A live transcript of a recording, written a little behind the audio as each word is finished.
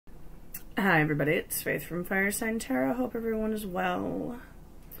Hi everybody, it's Faith from Fire Sign Tarot. Hope everyone is well.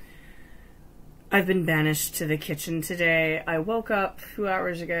 I've been banished to the kitchen today. I woke up a few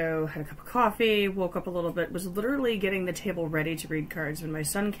hours ago, had a cup of coffee, woke up a little bit, was literally getting the table ready to read cards when my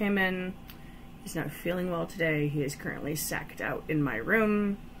son came in. He's not feeling well today. He is currently sacked out in my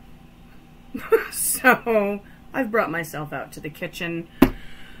room. So I've brought myself out to the kitchen.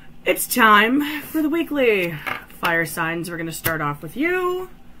 It's time for the weekly fire signs. We're going to start off with you.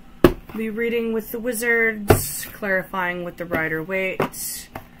 Be reading with the wizards, clarifying with the Rider-Waite,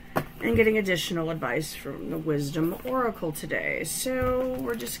 and getting additional advice from the Wisdom Oracle today. So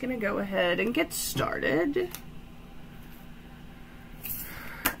we're just going to go ahead and get started.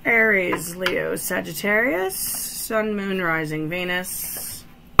 Aries, Leo, Sagittarius, Sun, Moon, Rising, Venus.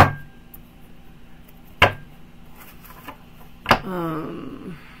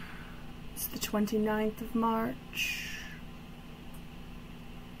 It's the 29th of March.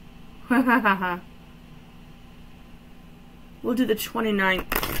 We'll do the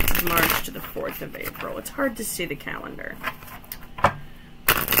 29th of March to the 4th of April. It's hard to see the calendar.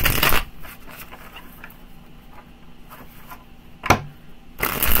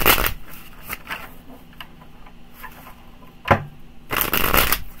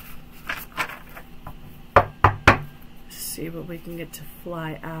 See what we can get to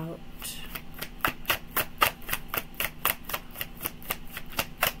fly out.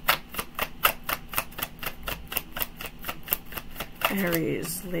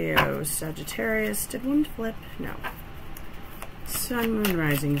 Aries, Leo, Sagittarius. Did one flip? No. Sun, Moon,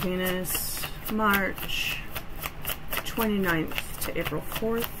 Rising, Venus. March 29th to April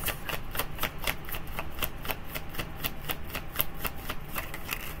 4th.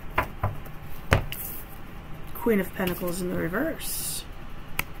 Queen of Pentacles in the reverse.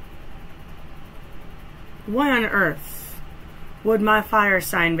 Why on earth would my fire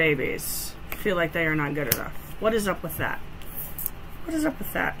sign babies feel like they are not good enough? What is up with that? What is up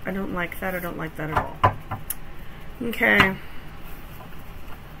with that? I don't like that. I don't like that at all. Okay.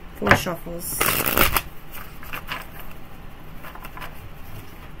 4 shuffles.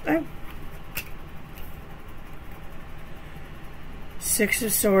 Oh. 6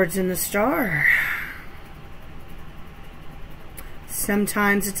 of Swords in the Star.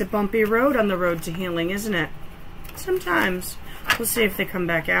 Sometimes it's a bumpy road on the road to healing, isn't it? Sometimes. We'll see if they come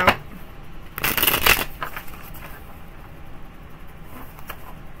back out.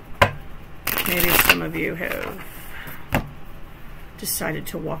 Maybe some of you have decided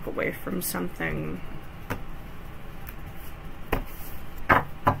to walk away from something.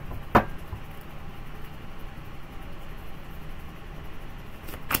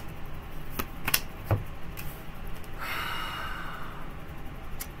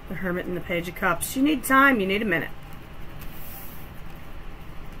 The Hermit and the Page of Cups. You need time. You need a minute.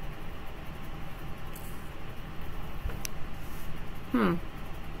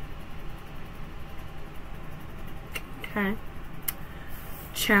 Okay.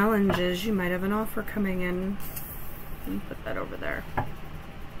 Challenges. You might have an offer coming in. Let me put that over there.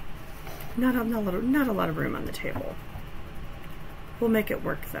 Not a lot of room on the table. We'll make it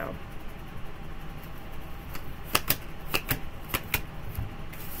work though.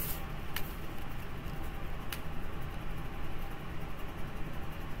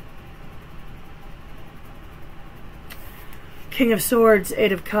 King of Swords,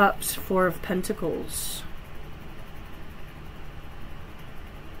 8 of Cups, 4 of Pentacles.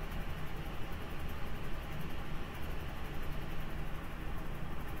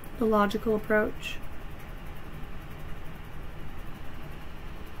 The logical approach.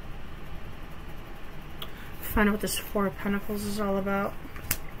 Find out what this 4 of Pentacles is all about.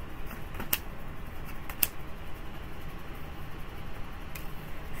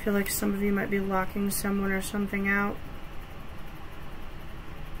 I feel like some of you might be locking someone or something out.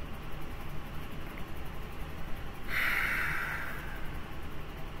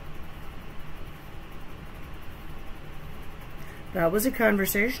 That was a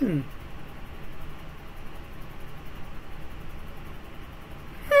conversation.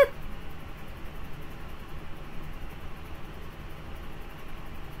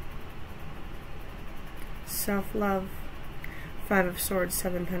 Self-love. 5 of Swords,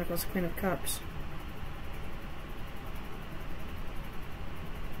 7 Pentacles, Queen of Cups.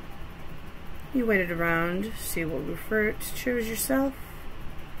 You waited around, see what will fruit, choose yourself.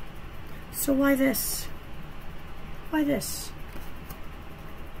 So why this? Why this?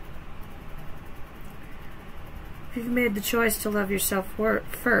 If you've made the choice to love yourself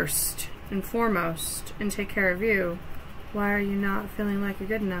first and foremost and take care of you, why are you not feeling like you're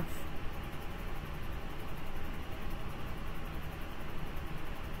good enough?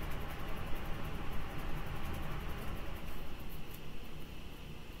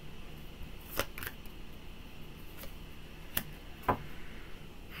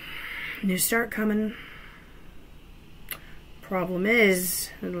 New start coming. Problem is,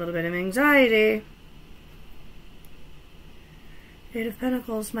 a little bit of anxiety. Eight of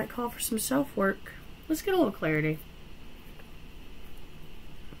Pentacles might call for some self-work. Let's get a little clarity.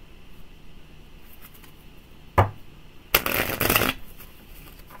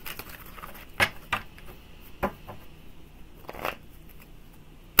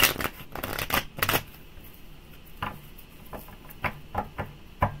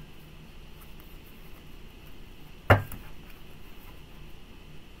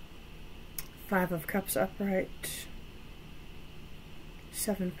 Five of Cups upright.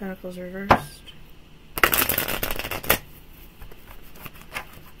 Seven of Pentacles reversed.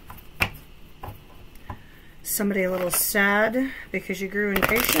 Somebody a little sad because you grew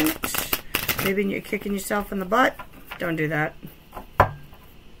impatient. Maybe you're kicking yourself in the butt. Don't do that.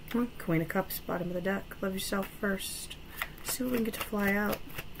 Oh, Queen of Cups, bottom of the deck. Love yourself first. See what we can get to fly out.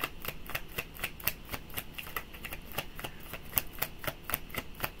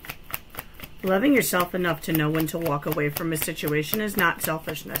 Loving yourself enough to know when to walk away from a situation is not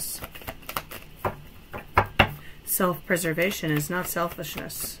selfishness. Self-preservation is not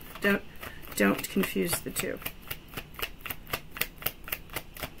selfishness. Don't confuse the two.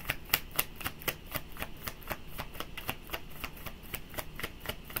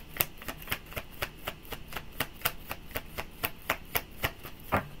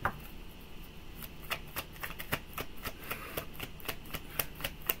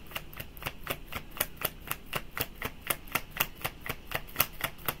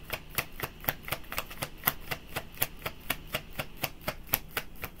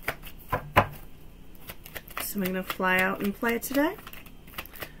 Somebody gonna fly out and play it today?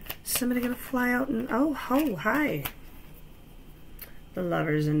 Somebody gonna fly out and, oh, ho, hi. The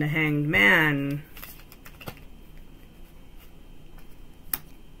Lovers and the Hanged Man.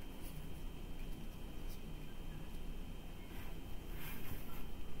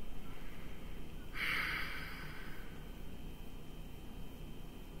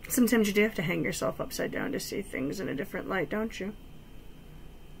 Sometimes you do have to hang yourself upside down to see things in a different light, don't you?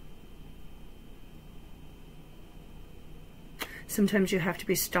 Sometimes you have to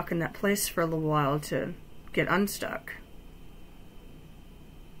be stuck in that place for a little while to get unstuck.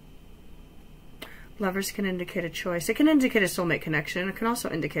 Lovers can indicate a choice. It can indicate a soulmate connection. It can also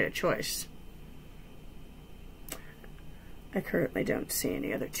indicate a choice. I currently don't see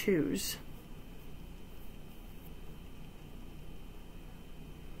any other twos.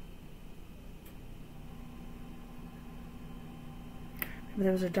 Maybe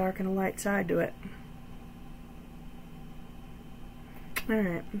there was a dark and a light side to it. All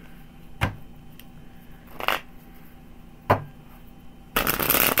right.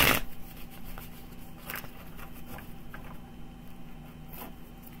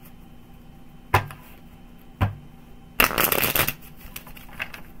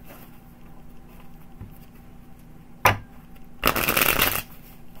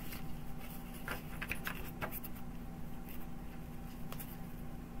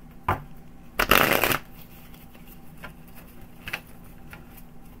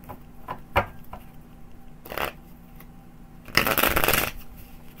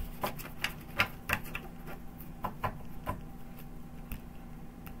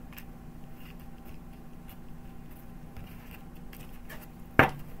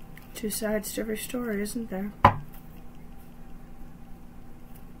 Two sides to every story, isn't there?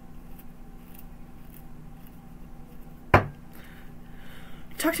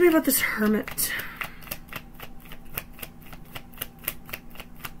 Talk to me about this Hermit.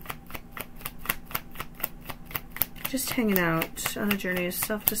 Just hanging out on a journey of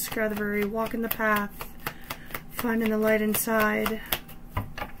self-discovery, walking the path, finding the light inside.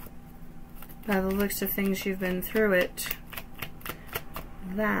 By the looks of things you've been through it,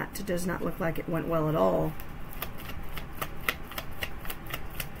 that does not look like it went well at all.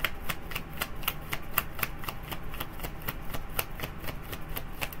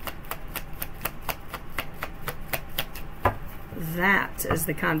 That is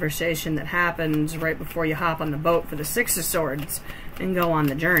the conversation that happens right before you hop on the boat for the Six of Swords and go on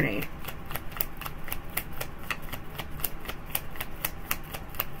the journey.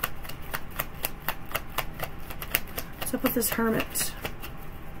 What's up with this Hermit?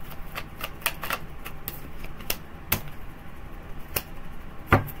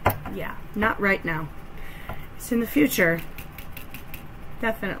 Yeah, not right now. It's in the future.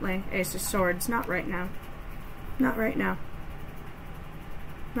 Definitely. Ace of Swords. Not right now. Not right now.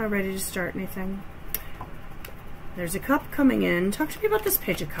 Not ready to start anything. There's a cup coming in. Talk to me about this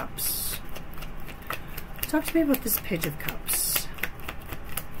Page of Cups. Talk to me about this Page of Cups.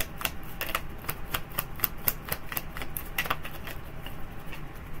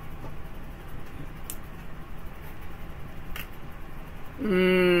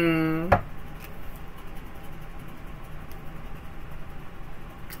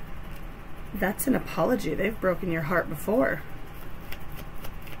 That's an apology. They've broken your heart before.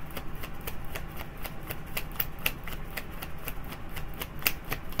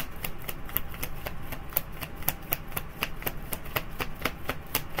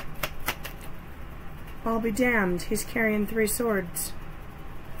 I'll be damned. He's carrying 3 swords.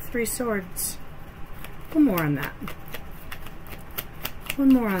 3 swords. One more on that. One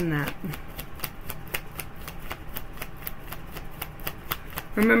more on that.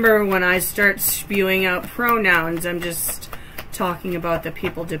 Remember, when I start spewing out pronouns, I'm just talking about the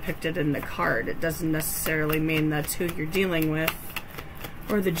people depicted in the card. It doesn't necessarily mean that's who you're dealing with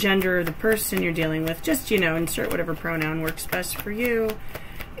or the gender of the person you're dealing with. Just, you know, insert whatever pronoun works best for you.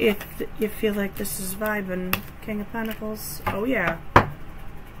 If you feel like this is vibing. King of Pentacles. Oh, yeah.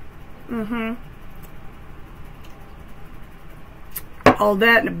 All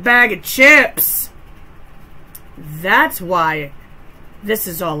that in a bag of chips. That's why this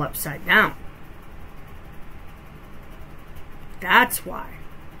is all upside down. That's why.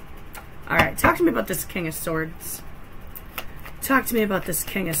 Alright, talk to me about this King of Swords. Talk to me about this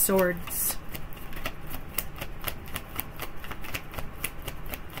King of Swords.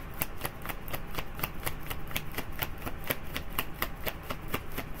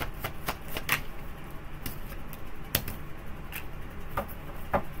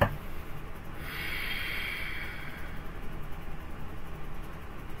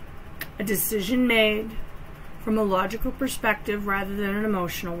 A decision made from a logical perspective rather than an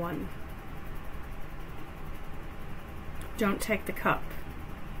emotional one. Don't take the cup.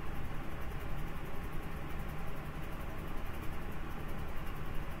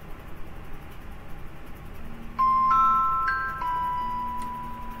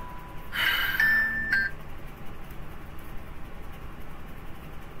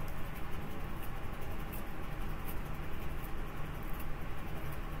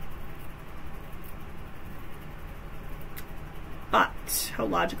 But how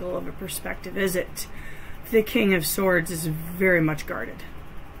logical of a perspective is it? The King of Swords is very much guarded.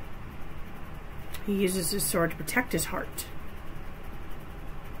 He uses his sword to protect his heart.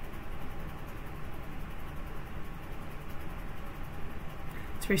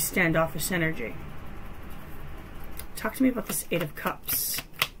 It's very standoffish energy. Talk to me about this 8 of Cups.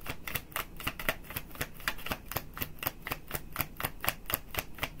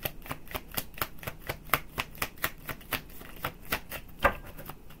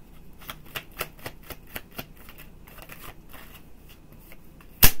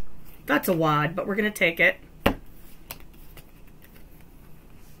 That's a wad, but we're going to take it.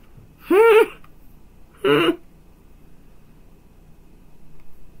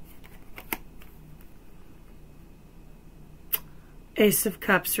 Ace of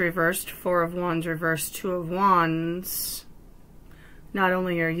Cups reversed, 4 of Wands reversed, 2 of Wands. Not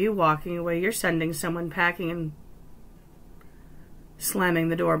only are you walking away, you're sending someone packing and slamming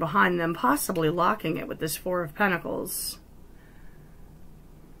the door behind them, possibly locking it with this 4 of Pentacles.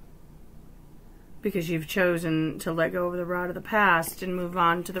 Because you've chosen to let go of the rod of the past and move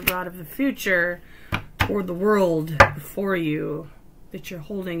on to the rod of the future, or the world before you that you're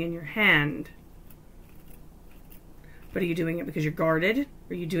holding in your hand. But are you doing it because you're guarded, or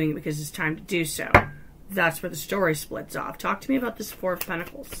are you doing it because it's time to do so? That's where the story splits off. Talk to me about this 4 of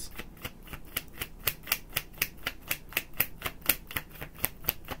Pentacles.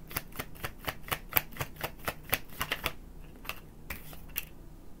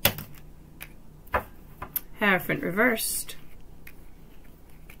 Hierophant reversed.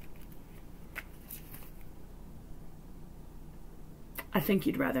 I think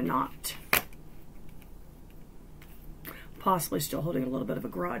you'd rather not. Possibly still holding a little bit of a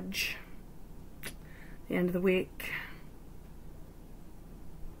grudge. The end of the week.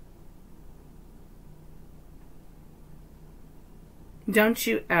 Don't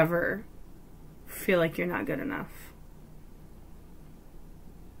you ever feel like you're not good enough.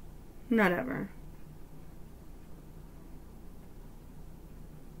 Not ever.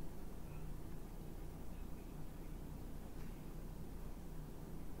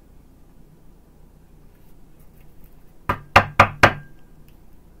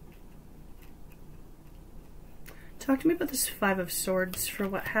 Talk to me about this 5 of Swords for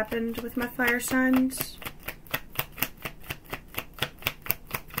what happened with my fire signs.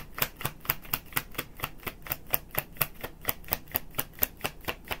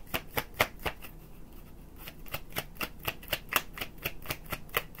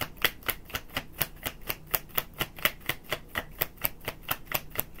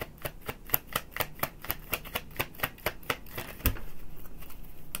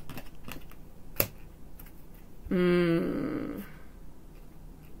 You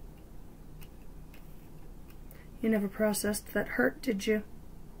never processed that hurt, did you?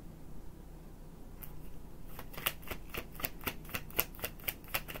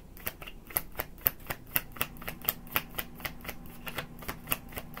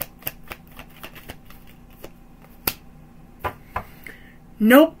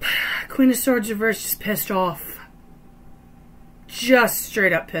 Nope. Queen of Swords reversed, just pissed off. Just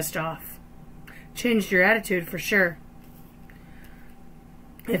straight up pissed off. Changed your attitude for sure.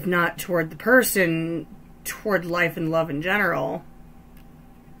 If not toward the person, toward life and love in general.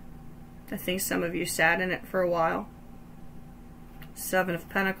 I think some of you sat in it for a while. Seven of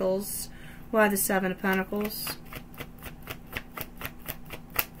Pentacles. Why the Seven of Pentacles?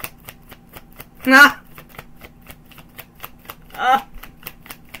 Ah! Ah!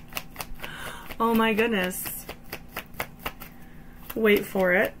 Oh my goodness. Wait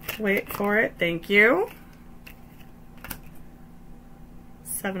for it. Wait for it. Thank you.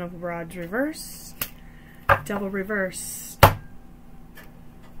 Seven of Rods reversed. Double reversed.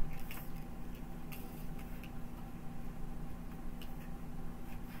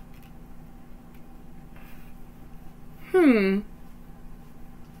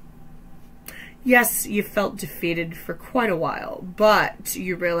 Yes, you felt defeated for quite a while, but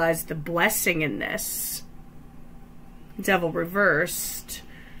you realized the blessing in this. Devil reversed.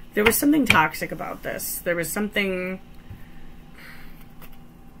 There was something toxic about this. There was something...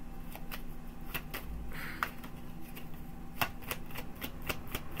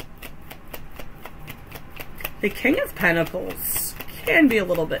 The King of Pentacles can be a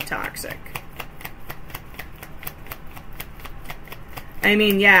little bit toxic. I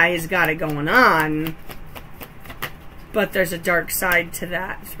mean, yeah, he's got it going on, but there's a dark side to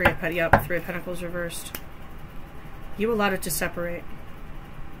that. Three of Pentacles reversed. You allowed it to separate.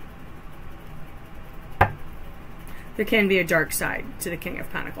 There can be a dark side to the King of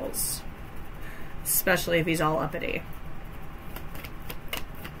Pentacles, especially if he's all uppity.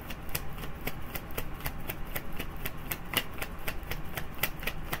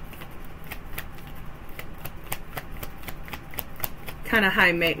 Kind of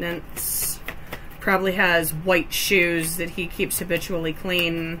high maintenance. Probably has white shoes that he keeps habitually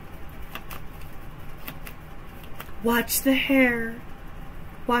clean. Watch the hair.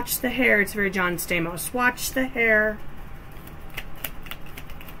 Watch the hair. It's very John Stamos. Watch the hair.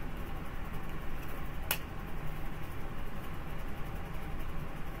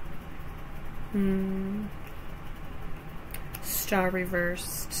 Star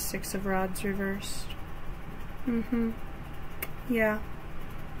reversed. Six of Rods reversed. Yeah.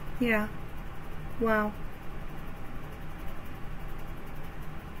 Yeah. Wow.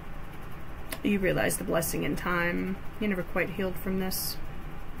 You realize the blessing in time. You never quite healed from this.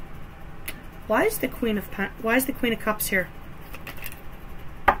 Why is the Queen of Cups here?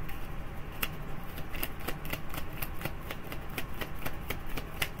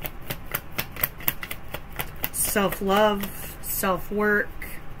 Self-love, self-work.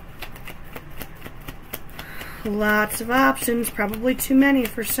 Lots of options, probably too many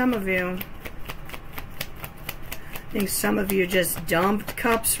for some of you. I think some of you just dumped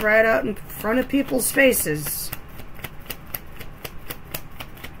cups right out in front of people's faces.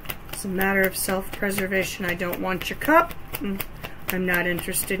 It's a matter of self-preservation. I don't want your cup. I'm not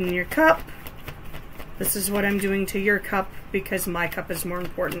interested in your cup. This is what I'm doing to your cup because my cup is more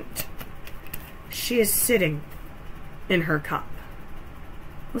important. She is sitting in her cup.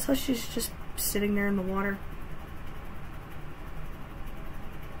 Looks like she's just sitting there in the water.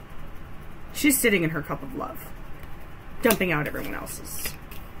 She's sitting in her cup of love, dumping out everyone else's.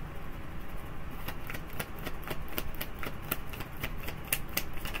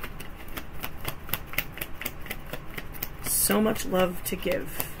 So much love to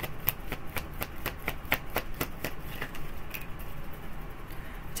give.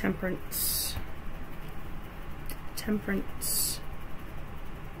 Temperance. Temperance.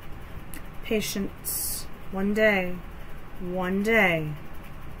 Patience. One day. One day.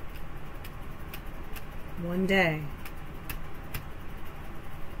 One day.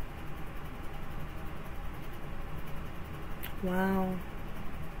 Wow.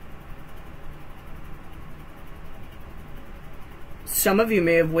 Some of you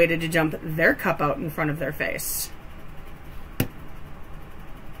may have waited to dump their cup out in front of their face.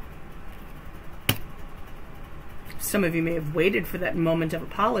 Some of you may have waited for that moment of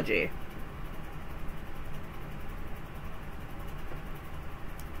apology.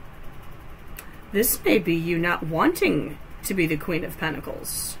 This may be you not wanting to be the Queen of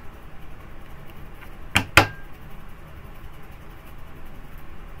Pentacles.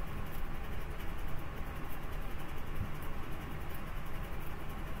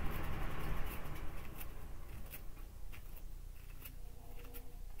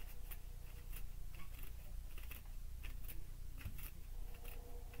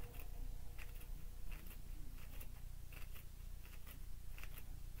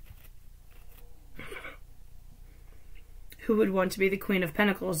 who would want to be the Queen of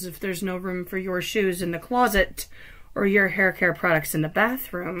Pentacles if there's no room for your shoes in the closet or your hair care products in the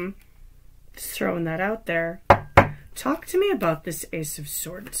bathroom? Just throwing that out there. Talk to me about this Ace of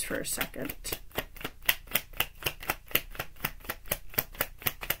Swords for a second.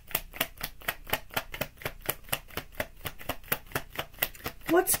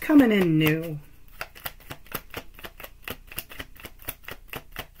 What's coming in new?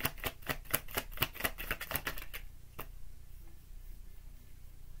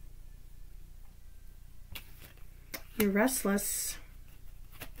 You're restless.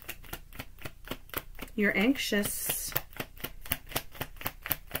 You're anxious.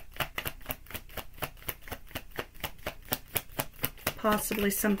 Possibly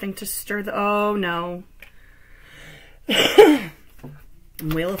something to stir the... Oh, no.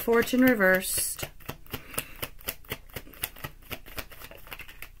 Wheel of Fortune reversed.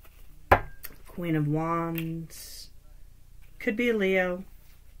 Queen of Wands. Could be a Leo.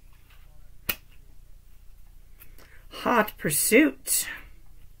 Hot pursuit.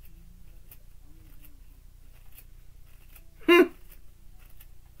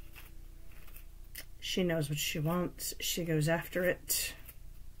 She knows what she wants. She goes after it.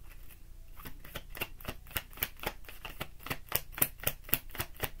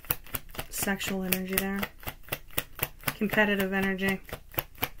 Sexual energy there. Competitive energy.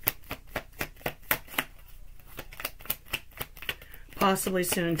 Possibly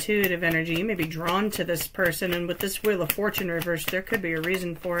some intuitive energy. You may be drawn to this person, and with this Wheel of Fortune reversed, there could be a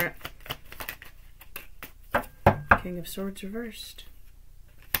reason for it. King of Swords reversed.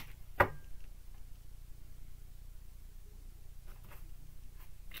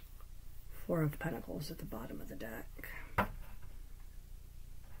 Four of Pentacles at the bottom of the deck.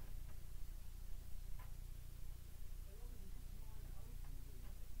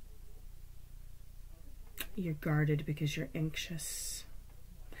 You're guarded because you're anxious.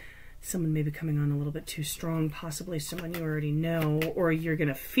 Someone may be coming on a little bit too strong, possibly someone you already know, or you're going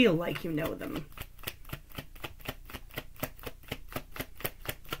to feel like you know them.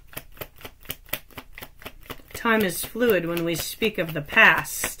 Time is fluid when we speak of the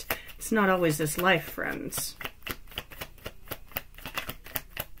past. It's not always this life, friends.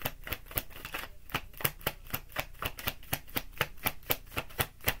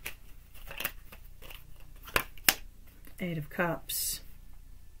 Eight of Cups.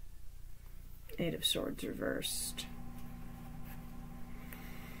 Eight of Swords reversed.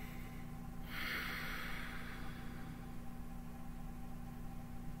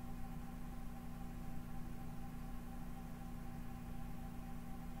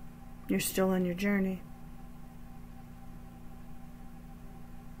 You're still on your journey.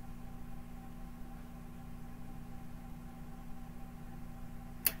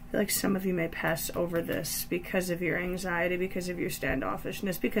 I feel like some of you may pass over this because of your anxiety, because of your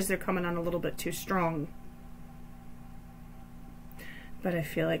standoffishness, because they're coming on a little bit too strong. But I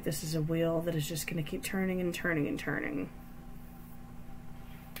feel like this is a wheel that is just going to keep turning and turning and turning.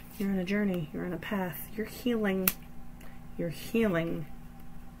 You're on a journey. You're on a path. You're healing. You're healing.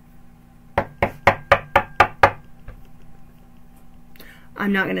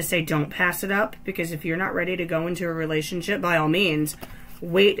 I'm not going to say don't pass it up, because if you're not ready to go into a relationship, by all means,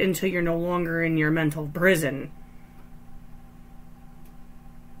 wait until you're no longer in your mental prison.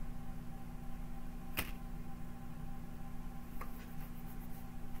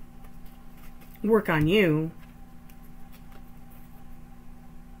 Work on you.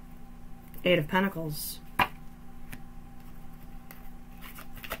 Eight of Pentacles.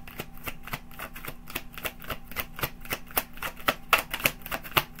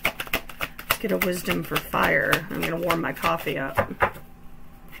 Get a wisdom for fire. I'm going to warm my coffee up.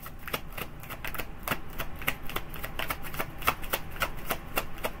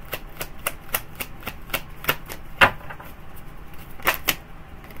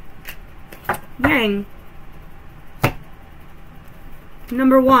 Yang.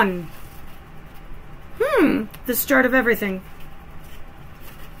 Number one. The start of everything.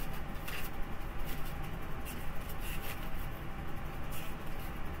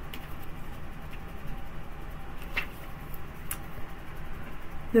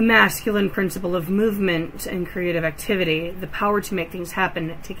 The masculine principle of movement and creative activity, the power to make things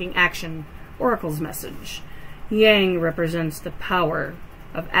happen, taking action, Oracle's message. Yang represents the power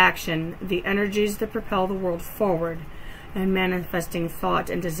of action, the energies that propel the world forward, and manifesting thought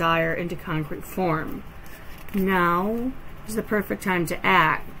and desire into concrete form. Now is the perfect time to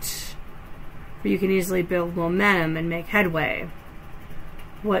act, where you can easily build momentum and make headway.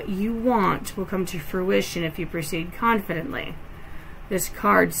 What you want will come to fruition if you proceed confidently. This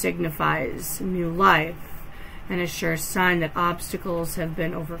card signifies new life and a sure sign that obstacles have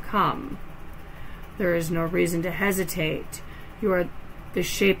been overcome. There is no reason to hesitate. You are the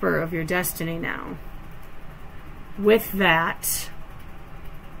shaper of your destiny now. With that,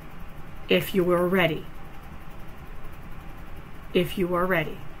 if you are ready,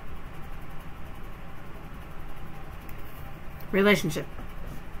 relationship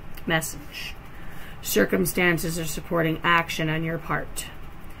message. Circumstances are supporting action on your part.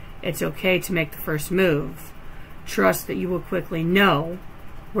 It's okay to make the first move. Trust that you will quickly know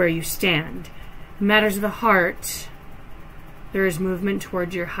where you stand. In matters of the heart, there is movement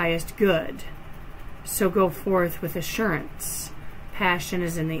toward your highest good. So go forth with assurance. Passion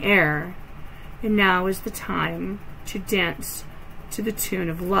is in the air, and now is the time to dance to the tune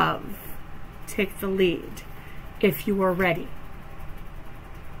of love. Take the lead if you are ready.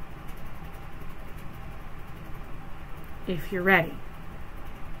 If you're ready.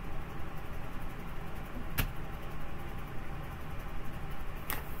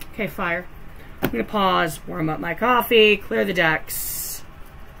 Okay, fire. I'm going to pause, warm up my coffee, clear the decks,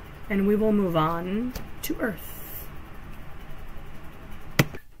 and we will move on to Earth.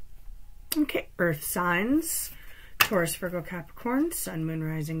 Okay, Earth signs. Taurus, Virgo, Capricorn, Sun, Moon,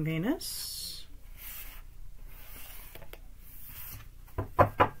 Rising, Venus.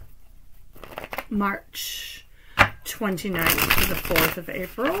 March 29th to the 4th of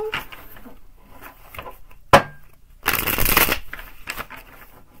April.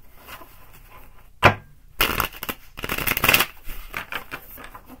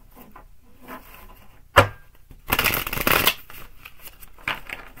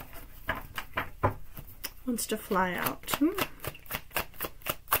 Wants to fly out.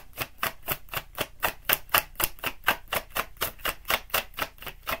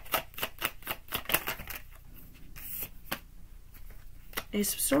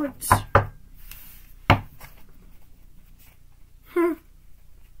 Ace of Swords.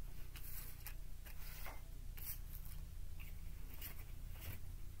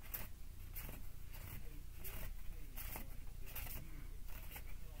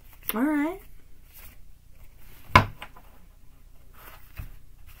 All right.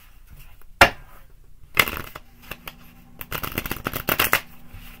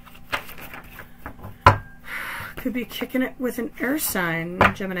 Could be kicking it with an air sign,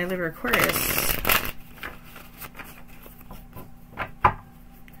 Gemini, Libra, Aquarius.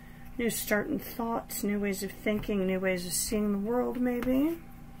 New start in thoughts, new ways of thinking, new ways of seeing the world, maybe.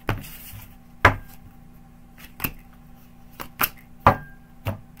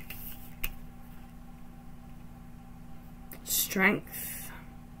 Strength.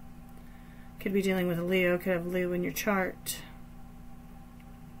 Could be dealing with a Leo, could have Leo in your chart.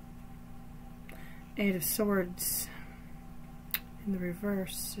 Eight of Swords in the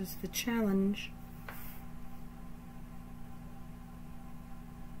reverse is the challenge.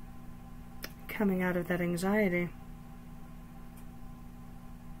 Coming out of that anxiety.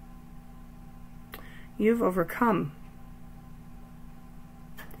 You've overcome.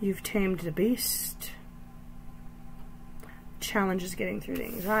 You've tamed the beast. Challenge is getting through the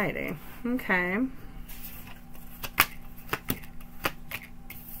anxiety. Okay.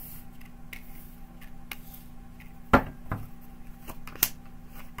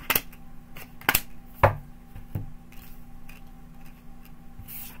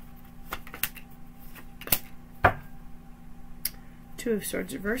 Two of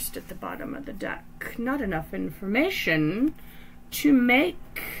Swords reversed at the bottom of the deck. Not enough information to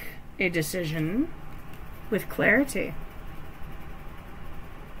make a decision with clarity.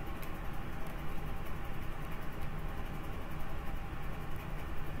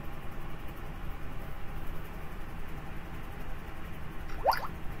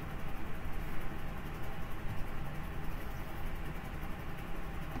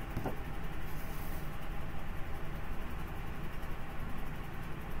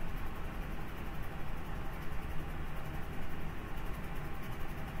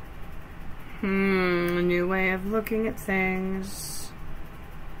 A new way of looking at things.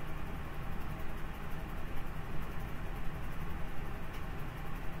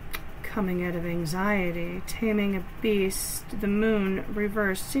 Coming out of anxiety, taming a beast, the moon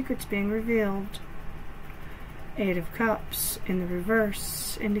reversed, secrets being revealed. Eight of Cups in the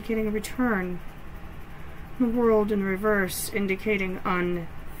reverse, indicating a return. The World in reverse, indicating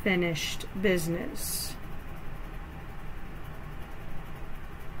unfinished business.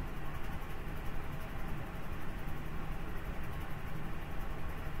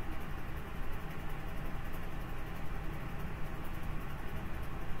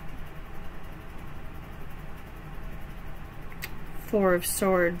 Four of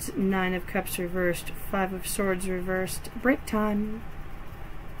Swords, Nine of Cups reversed, Five of Swords reversed. Break time.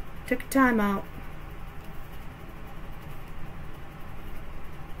 Took a time out.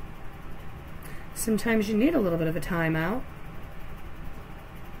 Sometimes you need a little bit of a timeout.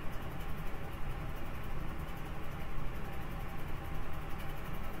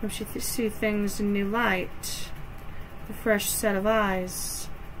 Helps you see things in new light. A fresh set of eyes.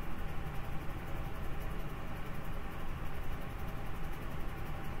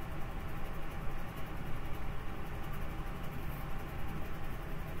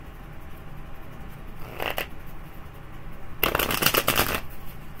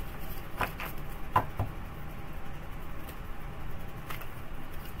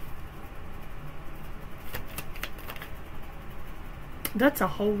 That's a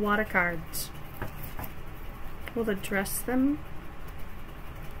whole lot of cards. We'll address them.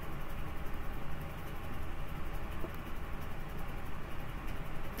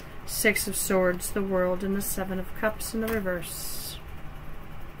 Six of Swords, the World, and the Seven of Cups in the reverse.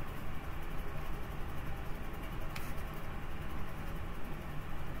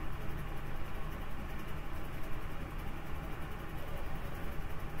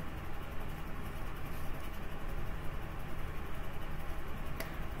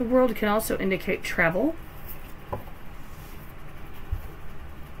 The World can also indicate travel.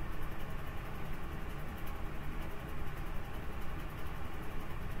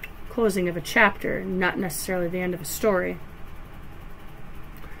 Closing of a chapter, not necessarily the end of a story.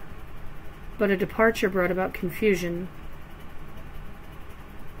 But a departure brought about confusion.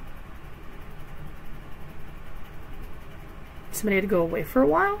 Somebody had to go away for a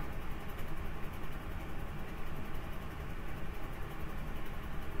while?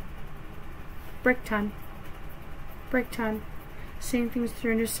 Break time. Break time. Seeing things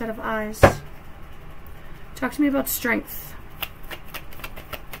through a new set of eyes. Talk to me about strength.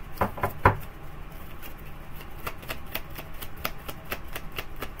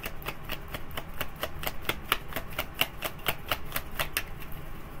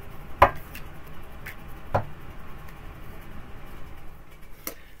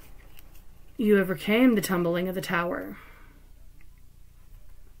 You overcame the tumbling of the tower.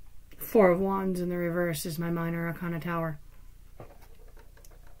 Four of Wands in the reverse is my minor arcana tower.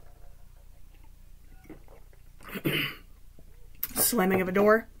 Slamming of a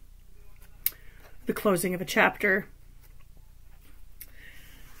door. The closing of a chapter.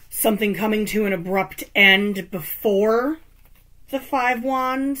 Something coming to an abrupt end before the Five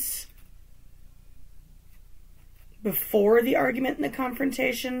Wands. Before the argument and the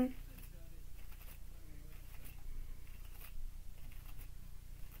confrontation.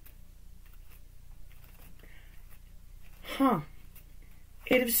 Huh.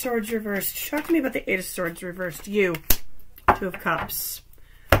 Eight of Swords reversed. Talk to me about the Eight of Swords reversed. You. Two of Cups.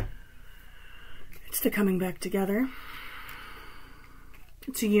 It's the coming back together.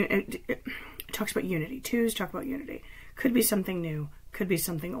 It talks about unity. Twos talk about unity. Could be something new. Could be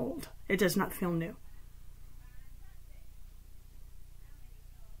something old. It does not feel new.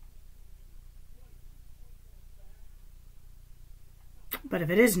 But if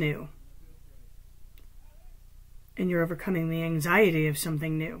it is new, and you're overcoming the anxiety of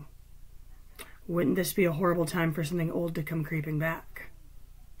something new, wouldn't this be a horrible time for something old to come creeping back?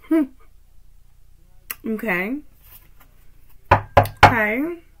 Okay.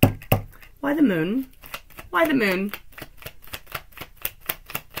 Okay. Why the moon? Why the moon?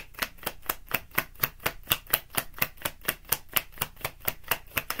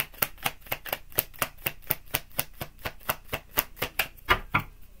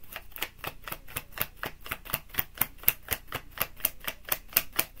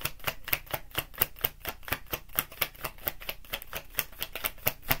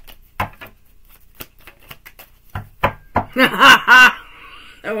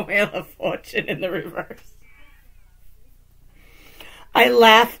 The Wheel of Fortune in the reverse. I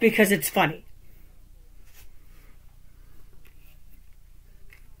laugh because it's funny.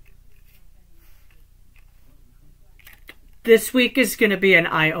 This week is going to be an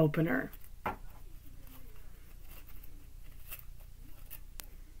eye-opener.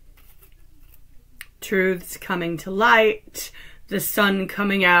 Truths coming to light. The sun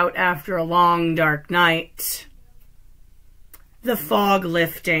coming out after a long, dark night. The fog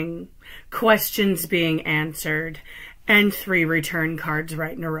lifting, questions being answered, and 3 return cards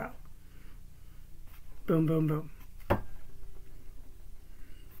right in a row. Boom, boom, boom.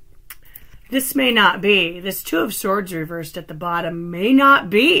 This may not be, this Two of Swords reversed at the bottom may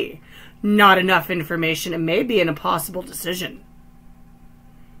not be not enough information. It may be an impossible decision.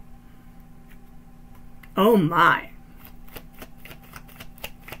 Oh my.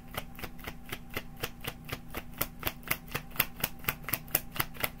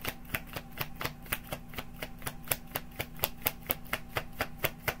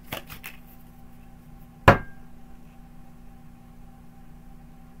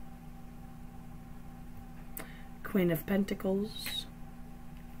 Queen of Pentacles.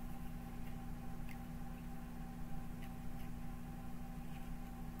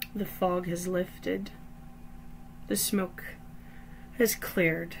 The fog has lifted. The smoke has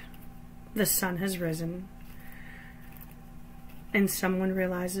cleared. The sun has risen. And someone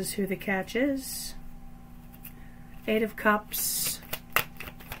realizes who the catch is. Eight of Cups.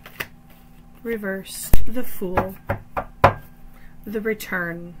 Reversed. The Fool. The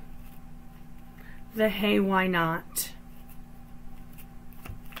Return. The Hey, Why Not?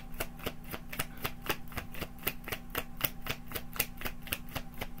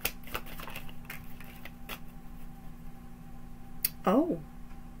 Oh,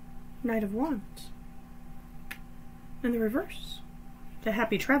 Knight of Wands. In the reverse. The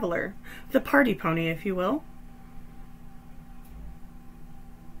Happy Traveler. The Party Pony, if you will.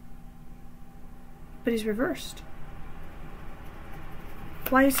 But he's reversed.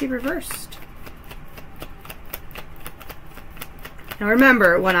 Why is he reversed? Now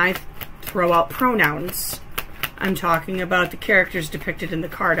remember, when I throw out pronouns, I'm talking about the characters depicted in the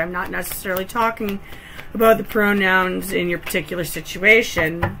card. I'm not necessarily talking about the pronouns in your particular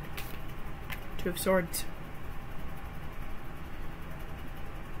situation. Two of Swords.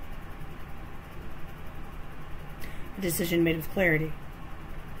 A decision made with clarity.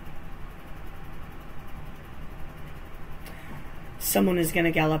 Someone is going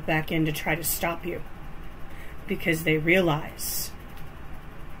to gallop back in to try to stop you because they realize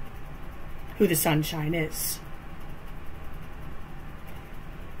who the sunshine is.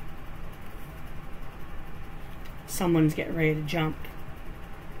 Someone's getting ready to jump.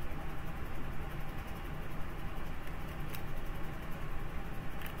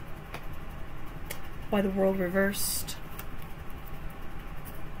 Why the world reversed?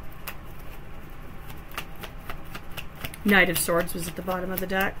 Knight of Swords was at the bottom of the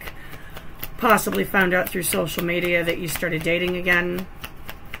deck. Possibly found out through social media that you started dating again.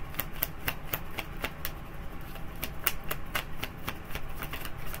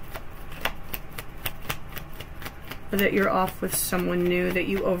 Or that you're off with someone new, that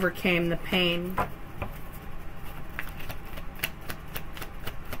you overcame the pain.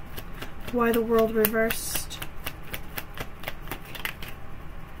 Why the world reversed?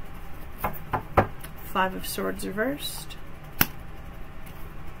 Five of Swords reversed.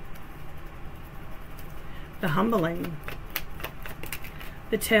 The Humbling.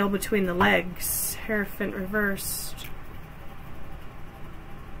 The Tail Between the Legs. Hierophant reversed.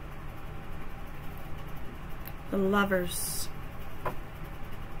 The Lovers.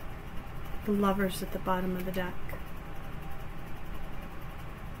 The Lovers at the bottom of the deck.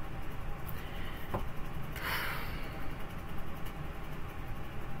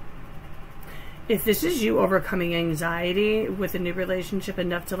 If this is you overcoming anxiety with a new relationship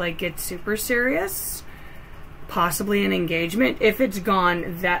enough to like get super serious, possibly an engagement, if it's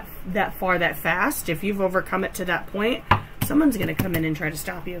gone that far that fast, if you've overcome it to that point, someone's going to come in and try to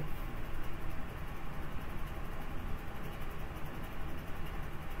stop you.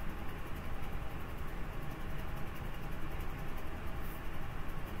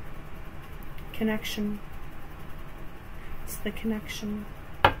 Connection. It's the connection.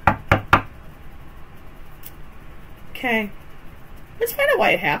 Okay, let's find out why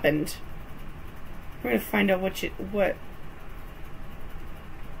it happened. We're gonna find out what you're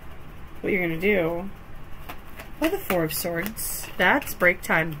gonna do. Why the Four of Swords? That's break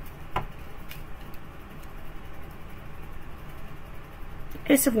time.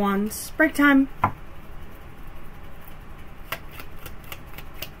 Ace of Wands. Break time.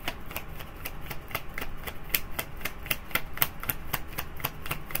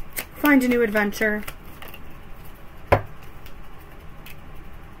 Find a new adventure.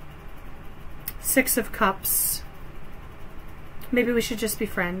 Six of Cups. Maybe we should just be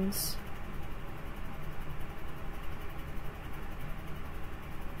friends.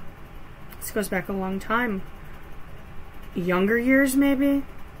 This goes back a long time. Younger years, maybe?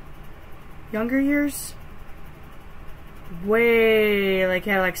 Younger years? Way, like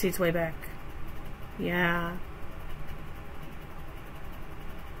Cadillac seats way back. Yeah.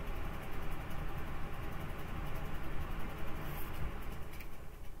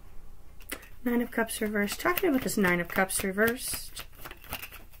 Nine of Cups reversed. Talk to me about this Nine of Cups reversed.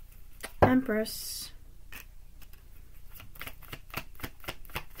 Empress.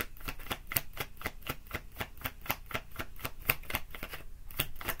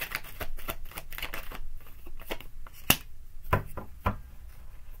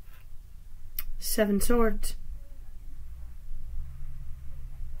 Seven Swords.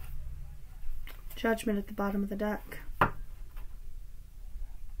 Judgment at the bottom of the deck.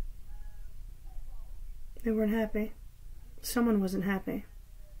 They weren't happy. Someone wasn't happy.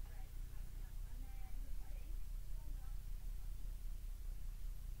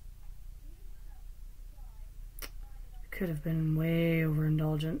 Could have been way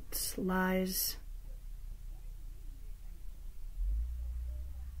overindulgent. Lies.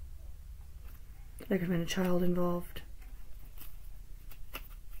 There could have been a child involved.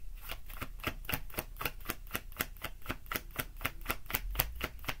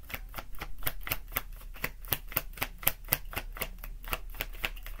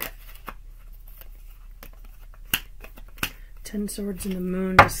 Ten Swords in the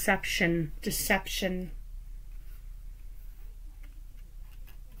Moon. Deception. Deception.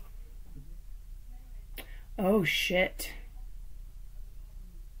 Oh, shit.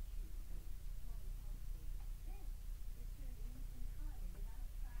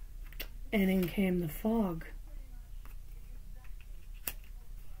 And in came the fog.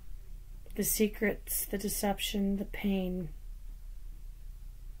 The secrets, the deception, the pain,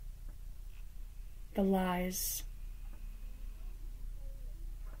 the lies.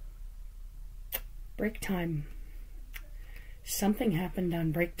 Break time. Something happened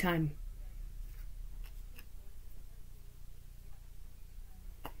on break time.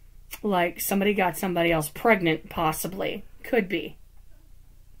 Like somebody got somebody else pregnant, possibly. Could be.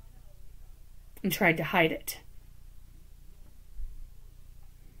 And tried to hide it.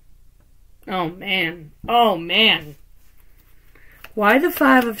 Oh, man. Oh, man. Why the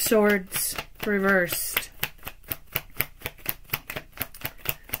Five of Swords reversed?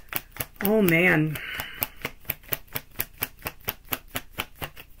 Oh, man.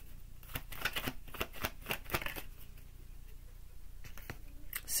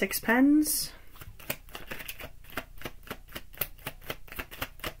 Six Pens.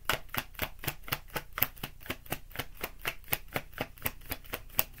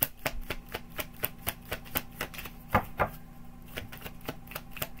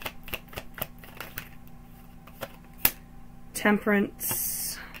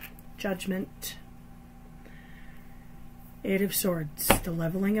 Temperance, Judgment, Eight of Swords, the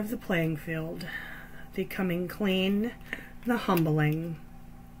leveling of the playing field, the coming clean, the humbling.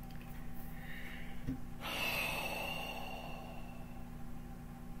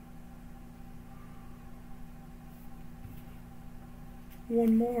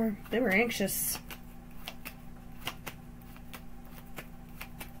 One more. They were anxious.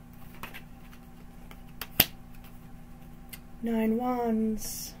 Nine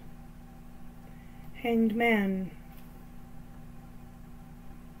Wands, Hanged Man,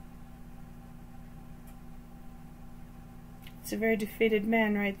 it's a very defeated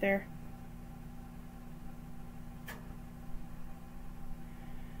man right there.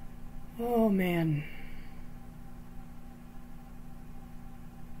 Oh, man.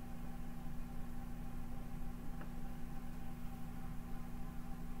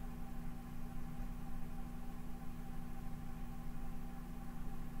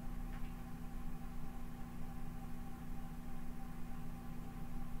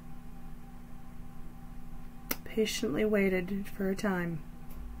 Patiently waited for a time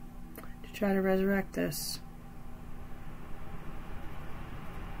to try to resurrect this.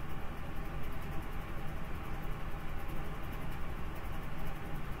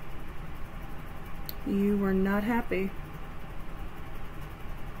 You were not happy.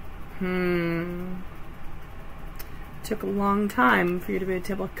 Took a long time for you to be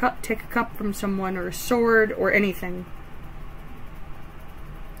able to take a cup from someone, or a sword, or anything.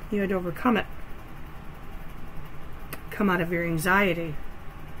 You had to overcome it. Come out of your anxiety.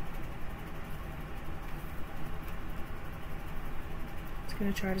 It's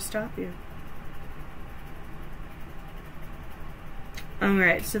going to try to stop you.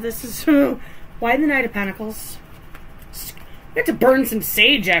 Alright, so this is why the Knight of Pentacles. We have to burn some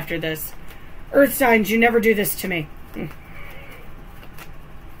sage after this. Earth signs, you never do this to me.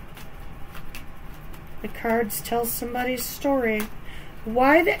 The cards tell somebody's story.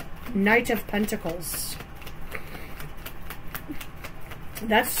 Why the Knight of Pentacles?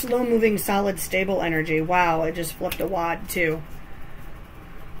 That's slow-moving, solid, stable energy. Wow, I just flipped a wad, too.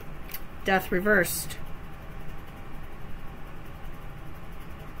 Death reversed.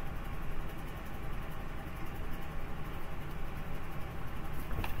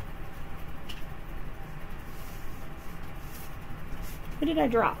 What did I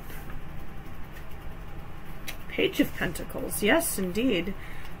drop? Page of Pentacles. Yes, indeed.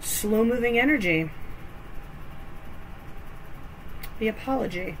 Slow-moving energy. The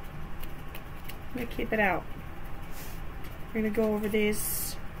apology. I'm going to keep it out. We're going to go over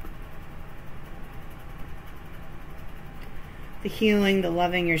these. The healing, the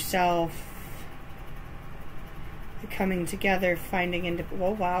loving yourself. coming together, finding into,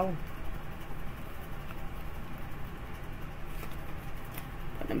 oh wow.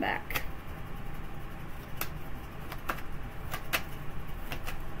 Put them back.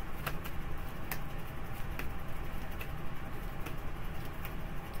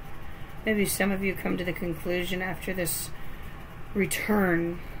 Maybe some of you come to the conclusion after this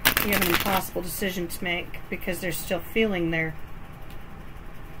return, you have an impossible decision to make because there's still feeling there.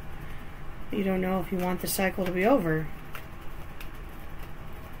 You don't know if you want the cycle to be over.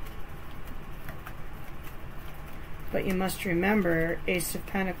 But you must remember, Ace of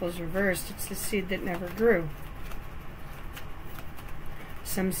Pentacles reversed, it's the seed that never grew.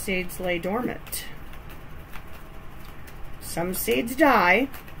 Some seeds lay dormant. Some seeds die.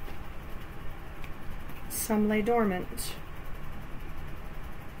 Some lay dormant.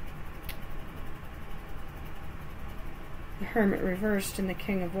 The Hermit reversed and the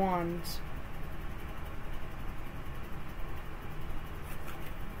King of Wands.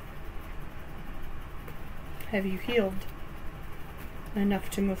 Have you healed enough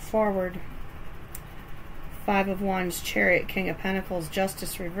to move forward? Five of Wands, Chariot, King of Pentacles,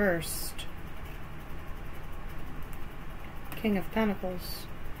 Justice reversed. King of Pentacles,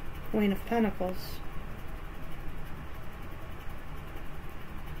 Queen of Pentacles.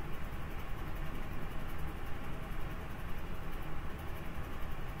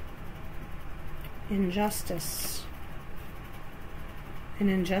 Injustice. An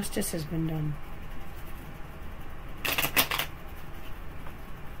injustice has been done.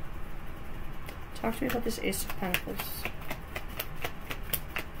 Talk to me about this Ace of Pentacles.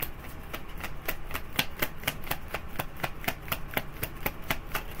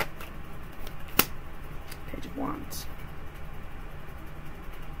 Page of Wands.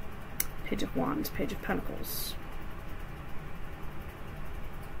 Page of Wands, Page of Pentacles.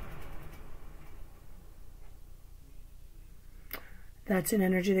 That's an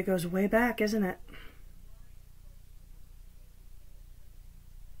energy that goes way back, isn't it?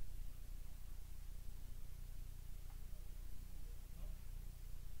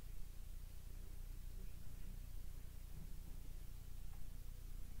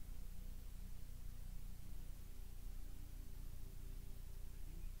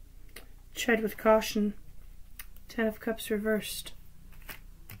 Tread with caution. Ten of Cups reversed.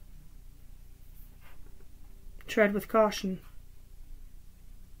 Tread with caution.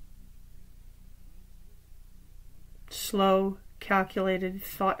 Slow, calculated,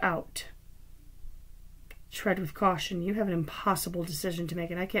 thought out. Tread with caution. You have an impossible decision to make,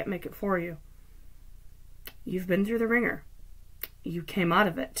 and I can't make it for you. You've been through the ringer. You came out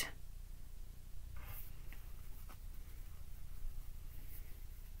of it.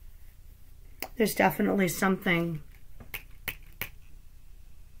 There's definitely something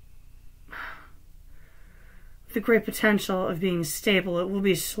with the great potential of being stable. It will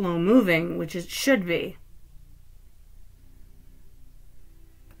be slow moving, which it should be.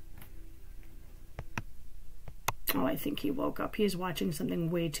 Oh, I think he woke up. He is watching something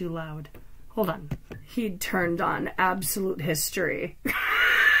way too loud. Hold on. He turned on Absolute History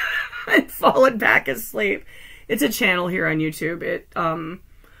and fallen back asleep. It's a channel here on YouTube. It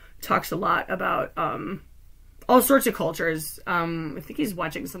talks a lot about all sorts of cultures. I think he's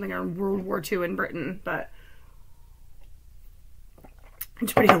watching something on World War II in Britain, but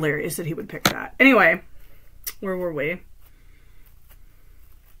it's pretty hilarious that he would pick that. Anyway, where were we?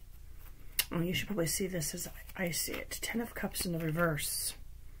 Oh, you should probably see this as I see it. Ten of Cups in the reverse.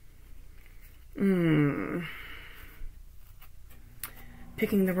 Picking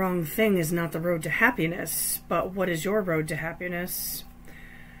the wrong thing is not the road to happiness, but what is your road to happiness?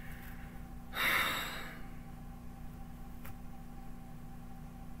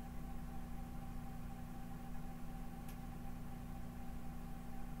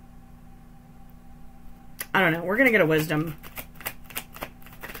 I don't know. We're going to get a wisdom.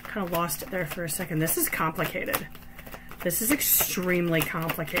 Kind of lost it there for a second. This is complicated. This is extremely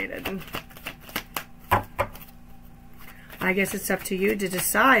complicated. I guess it's up to you to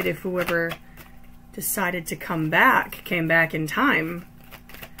decide if whoever decided to come back came back in time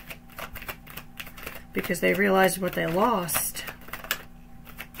because they realized what they lost.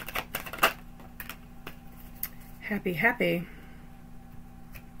 Happy, happy.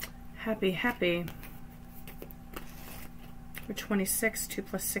 Happy, happy. We're 26. 2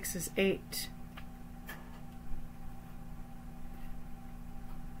 plus 6 is 8.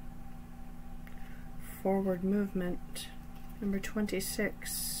 Forward movement. Number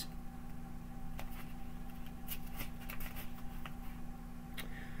 26.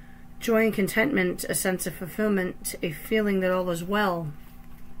 Joy and contentment, a sense of fulfillment, a feeling that all is well.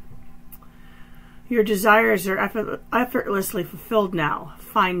 Your desires are effortlessly fulfilled now.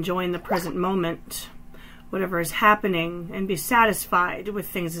 Find joy in the present moment, whatever is happening, and be satisfied with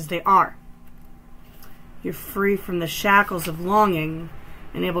things as they are. You're free from the shackles of longing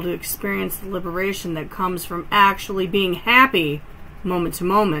and able to experience the liberation that comes from actually being happy moment to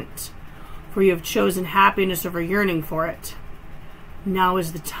moment, for you have chosen happiness over yearning for it. Now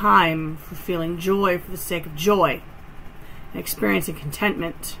is the time for feeling joy for the sake of joy and experiencing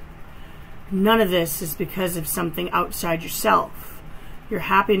contentment. None of this is because of something outside yourself. Your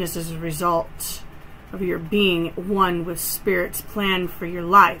happiness is a result of your being one with Spirit's plan for your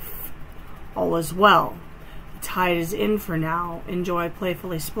life. All is well. The tide is in for now. Enjoy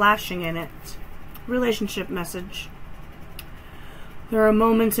playfully splashing in it. Relationship message. There are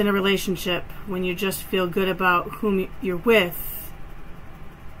moments in a relationship when you just feel good about whom you're with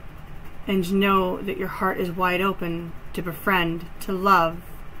and know that your heart is wide open to befriend, to love,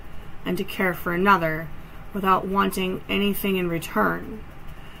 and to care for another without wanting anything in return.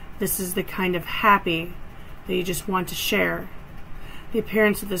 This is the kind of happy that you just want to share. The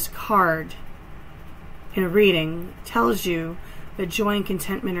appearance of this card in a reading tells you that joy and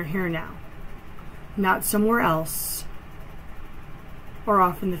contentment are here now, not somewhere else or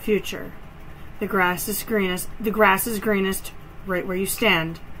off in the future. The grass is greenest right where you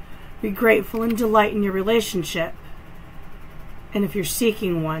stand. Be grateful and delight in your relationship. And if you're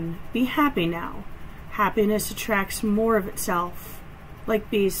seeking one, be happy now. Happiness attracts more of itself, like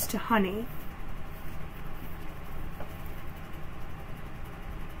bees to honey.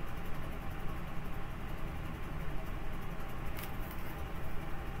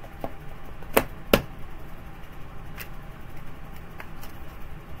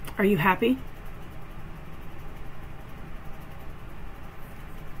 Are you happy?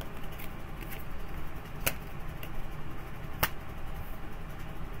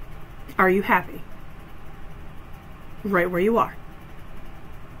 Are you happy? Right where you are.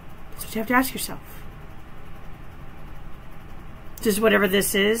 That's what you have to ask yourself. Does whatever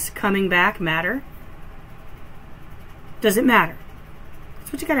this is coming back matter? Does it matter?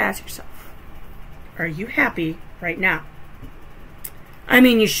 That's what you got to ask yourself. Are you happy right now? I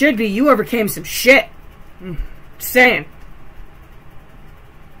mean, you should be. You overcame some shit. Just saying.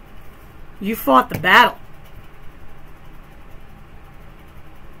 You fought the battle.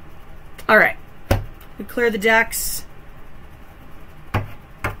 Alright. We clear the decks.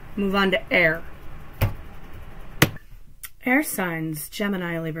 Move on to air. Air signs.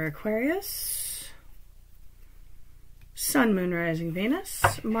 Gemini, Libra, Aquarius. Sun, Moon, Rising,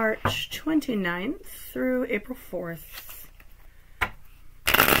 Venus. March 29th through April 4th.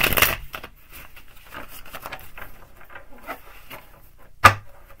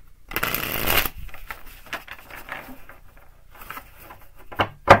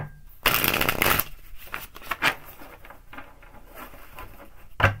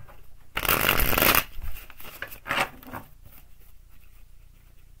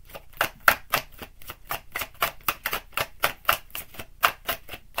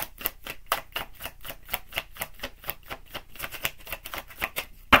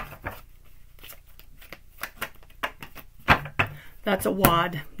 That's a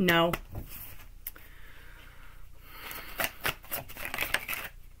wad. No.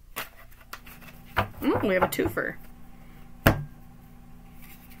 We have a twofer.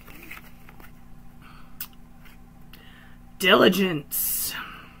 Diligence.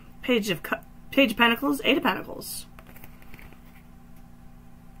 Page of Pentacles, Eight of Pentacles.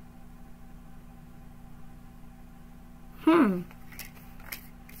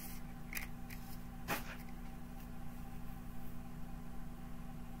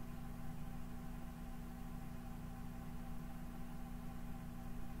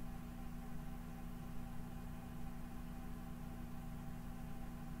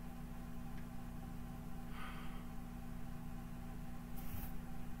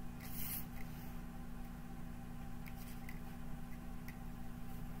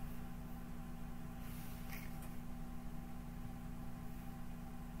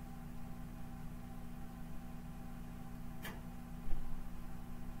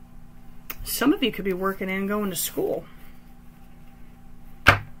 Some of you could be working and going to school.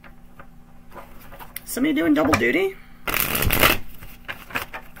 Some of you doing double duty.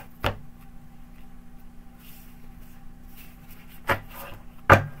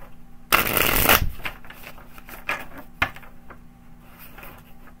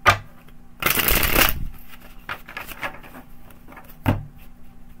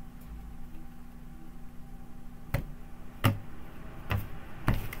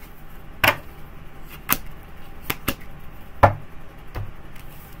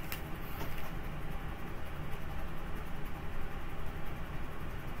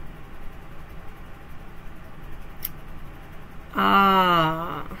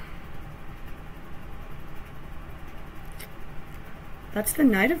 Ah. That's the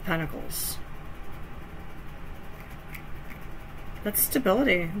Knight of Pentacles. That's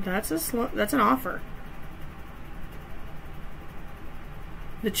stability. That's an offer.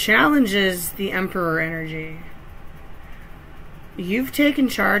 The challenge is the Emperor energy. You've taken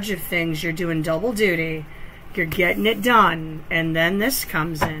charge of things. You're doing double duty. You're getting it done. And then this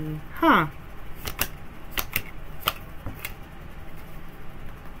comes in. Huh.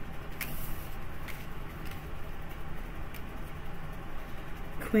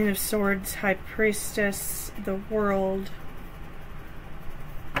 Queen of Swords, High Priestess, the World.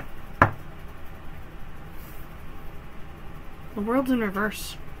 The World's in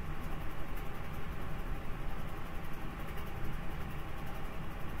reverse.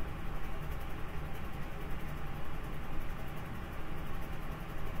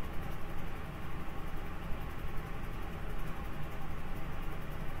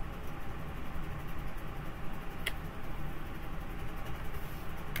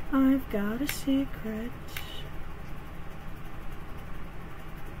 I've got a secret.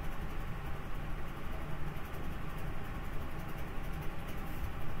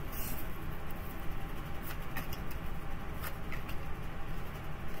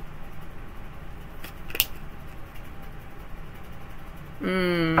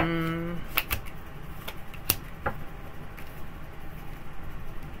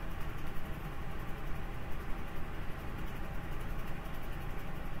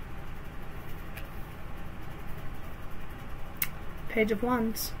 Page of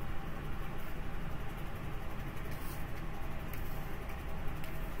Wands.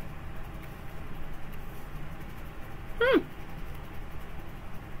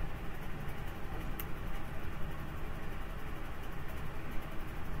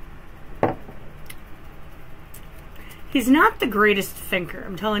 He's not the greatest thinker.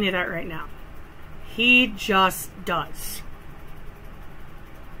 I'm telling you that right now. He just does.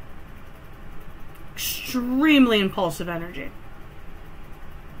 Extremely impulsive energy.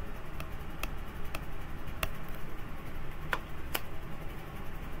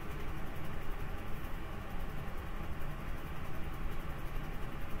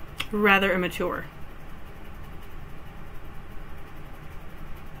 Rather immature.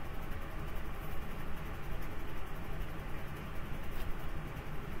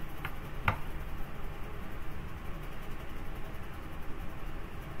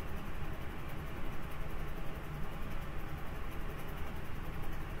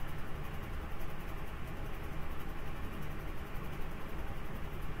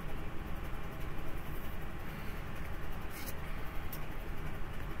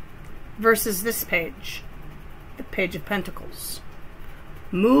 Versus this page, the Page of Pentacles.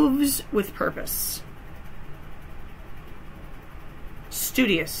 Moves with purpose.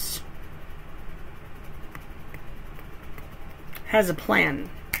 Studious. Has a plan.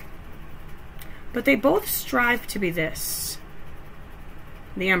 But they both strive to be this.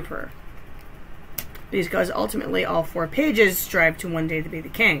 The Emperor. Because ultimately all four pages strive to one day to be the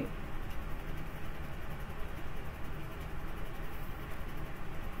king.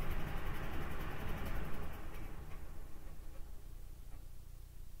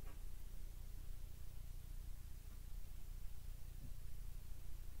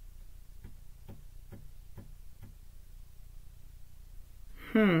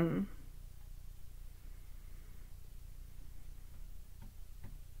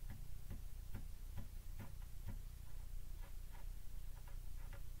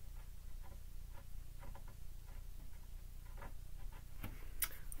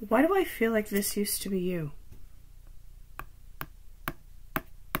 Why do I feel like this used to be you?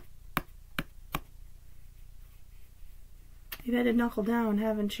 You've had to knuckle down,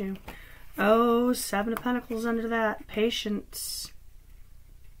 haven't you? Oh, Seven of Pentacles under that. Patience.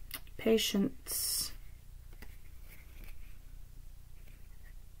 Patience.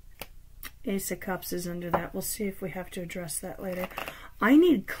 Ace of Cups is under that. We'll see if we have to address that later. I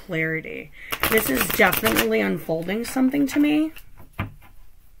need clarity. This is definitely unfolding something to me.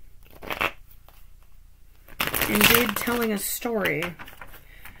 Indeed, telling a story.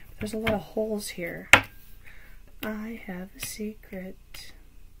 There's a lot of holes here. I have a secret.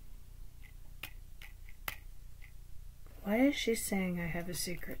 Why is she saying I have a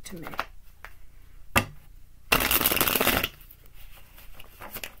secret to me?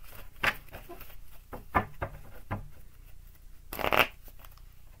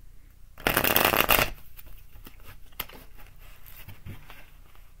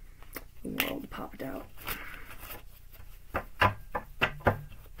 The world popped out.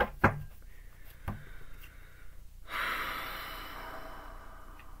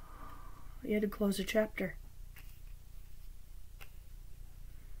 you had to close a chapter.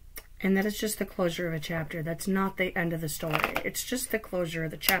 And that is just the closure of a chapter. That's not the end of the story. It's just the closure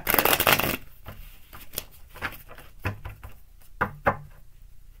of the chapter.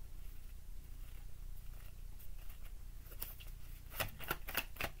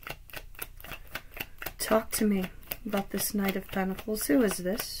 Talk to me about this Knight of Pentacles. Who is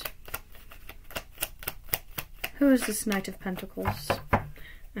this? Who is this Knight of Pentacles?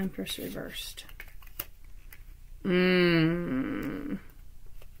 Empress reversed.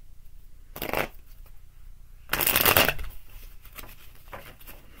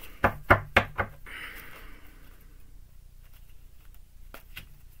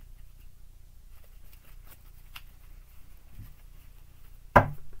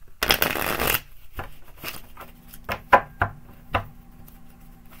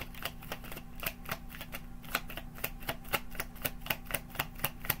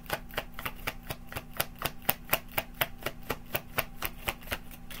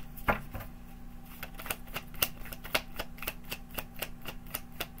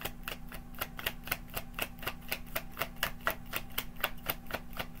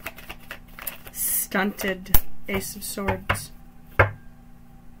 Stunted. Ace of Swords.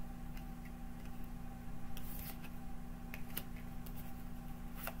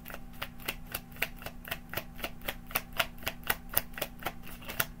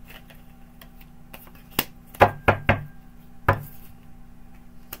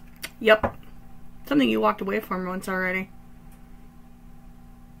 Yep. Something you walked away from once already.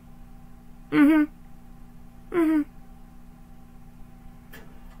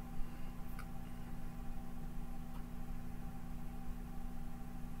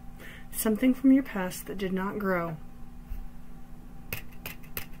 Something from your past that did not grow.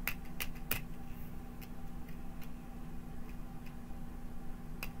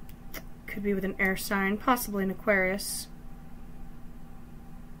 Could be with an air sign, possibly an Aquarius.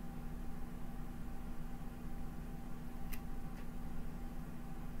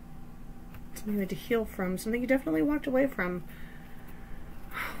 Something you had to heal from, something you definitely walked away from.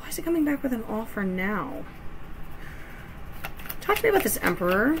 Why is it coming back with an offer now? Talk to me about this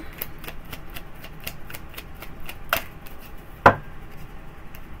Emperor.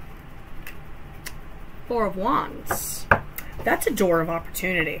 Four of Wands. That's a door of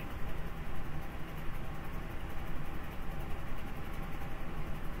opportunity.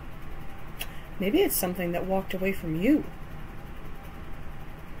 Maybe it's something that walked away from you.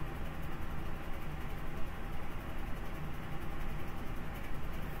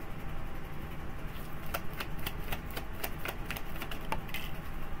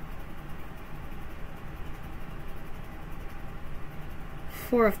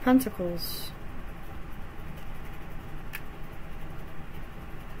 Four of Pentacles.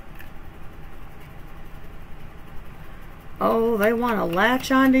 Oh, they want to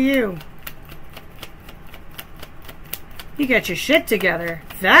latch onto you. You get your shit together.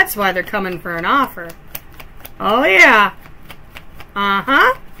 That's why they're coming for an offer. Oh, yeah.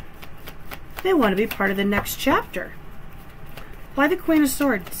 Uh-huh. They want to be part of the next chapter. Why the Queen of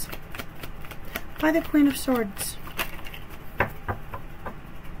Swords? Why the Queen of Swords?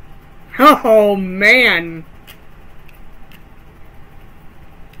 Oh, man.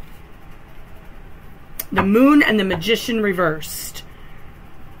 The Moon and the Magician reversed.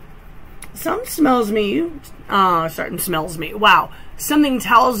 Something smells me. Something smells me. Wow. Something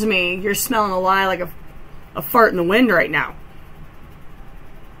tells me you're smelling a lie like a fart in the wind right now.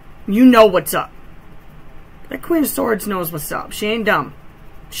 You know what's up. That Queen of Swords knows what's up. She ain't dumb.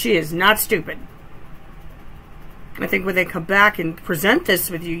 She is not stupid. I think when they come back and present this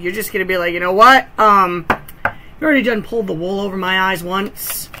with you, you're just going to be like, you know what? You already done pulled the wool over my eyes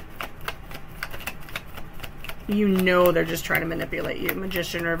once. You know they're just trying to manipulate you.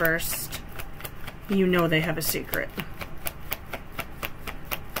 Magician reversed. You know they have a secret.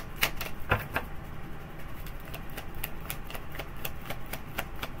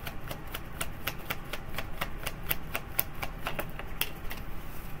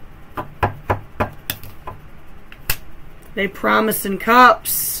 They promise in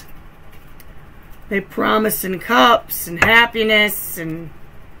cups. They promise in cups and happiness and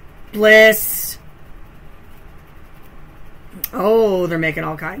bliss. Oh, they're making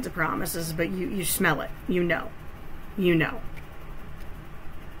all kinds of promises, but you smell it. You know. You know.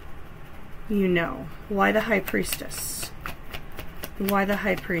 You know. Why the High Priestess? Why the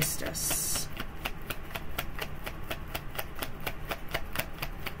High Priestess?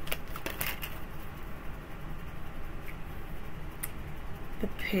 The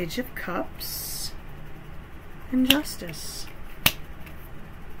Page of Cups and Justice.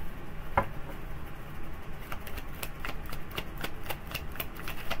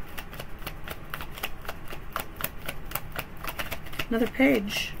 Another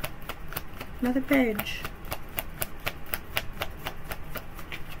page. Another page.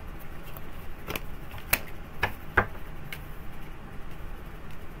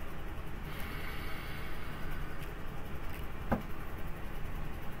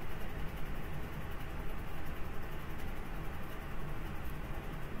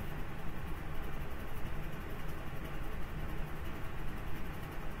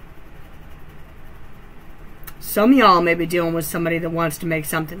 Some of y'all may be dealing with somebody that wants to make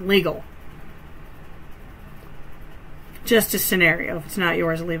something legal. Just a scenario. If it's not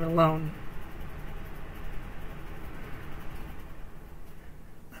yours, leave it alone.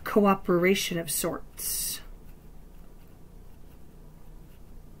 A cooperation of sorts.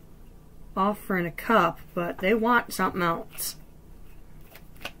 Offering a cup, but they want something else.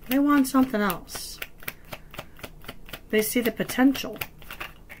 They want something else. They see the potential.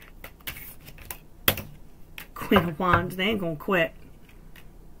 Queen of Wands, they ain't gonna quit.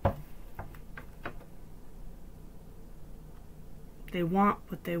 They want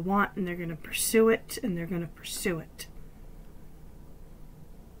what they want, and they're gonna pursue it, and they're gonna pursue it.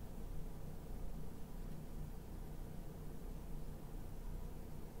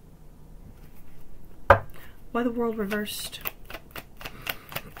 Why the world reversed?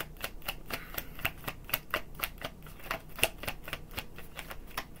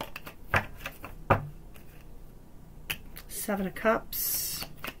 Seven of Cups.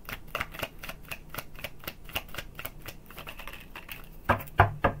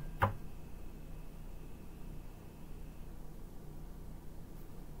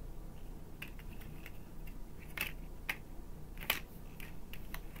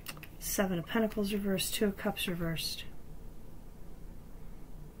 Seven of Pentacles reversed. Two of Cups reversed.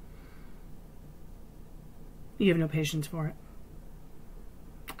 You have no patience for it.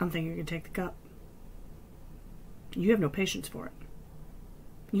 I don't think you're going to take the cup. You have no patience for it.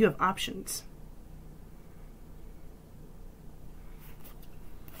 You have options.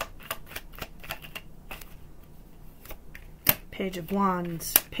 Page of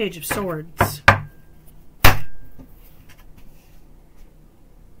Wands, Page of Swords.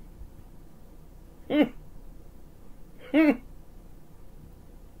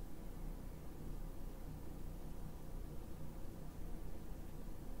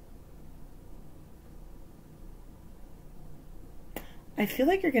 I feel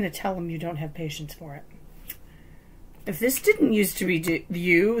like you're going to tell them you don't have patience for it. If this didn't used to be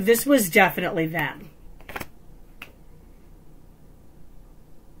you, this was definitely them.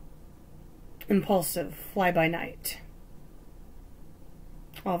 Impulsive, fly by night.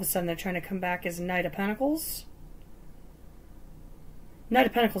 All of a sudden they're trying to come back as Knight of Pentacles. Knight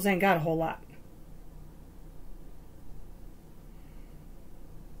of Pentacles ain't got a whole lot.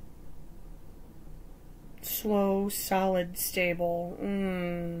 Slow, solid, stable. I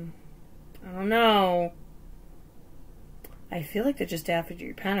don't know. I feel like they're just after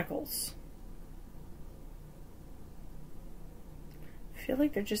your pentacles. I feel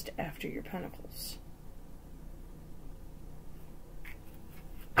like they're just after your pentacles.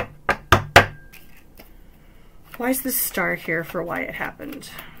 Why is this star here for why it happened?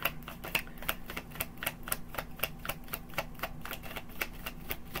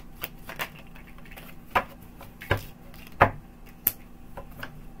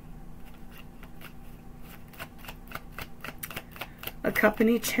 A cup in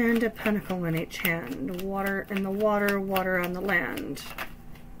each hand, a pentacle in each hand. Water in the water, water on the land.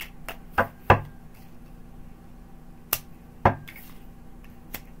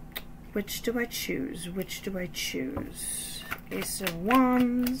 Which do I choose? Which do I choose? Ace of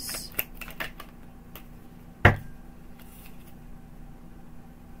Wands.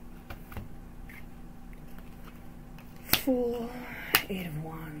 Fool. Eight of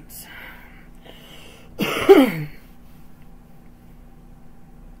Wands.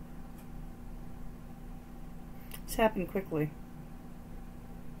 This happened quickly.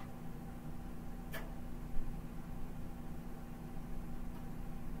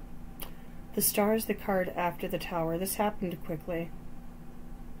 The star is the card after the tower. This happened quickly.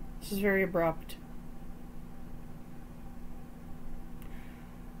 This is very abrupt.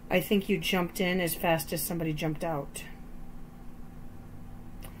 I think you jumped in as fast as somebody jumped out.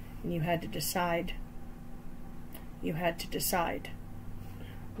 And you had to decide. You had to decide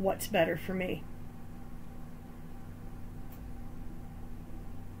what's better for me.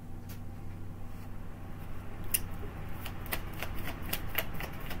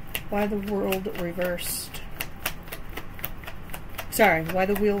 Why the world reversed? Sorry, why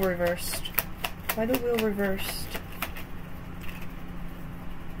the wheel reversed? Why the wheel reversed?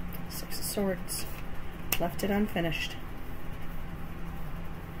 Six of Swords. Left it unfinished.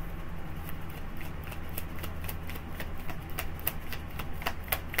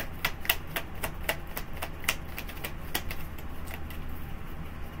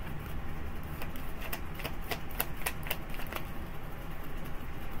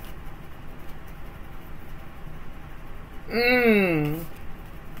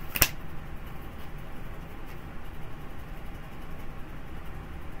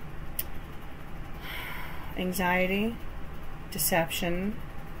 Anxiety, deception,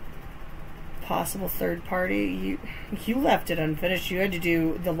 possible third party. You left it unfinished. You had to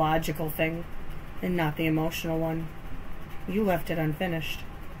do the logical thing and not the emotional one. You left it unfinished.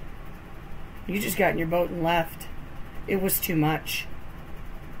 You just got in your boat and left. It was too much.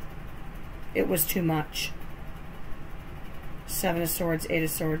 It was too much. 7 of Swords, 8 of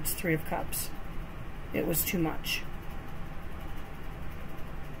Swords, 3 of Cups. It was too much.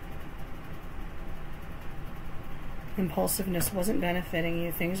 Impulsiveness wasn't benefiting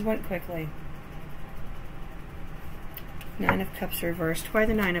you. Things went quickly. 9 of Cups reversed. Why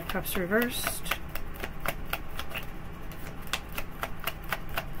the 9 of Cups reversed?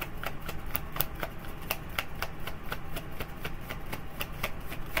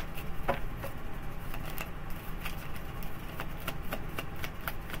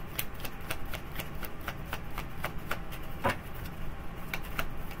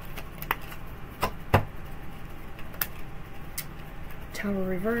 Tower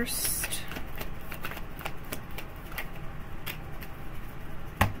reversed.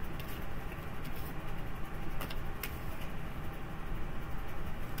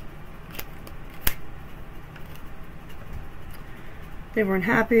 They weren't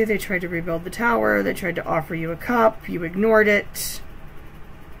happy. They tried to rebuild the tower. They tried to offer you a cup. You ignored it.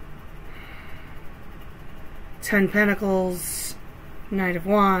 10 Pentacles, Knight of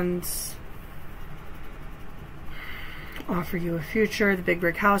Wands. Offer you a future, the big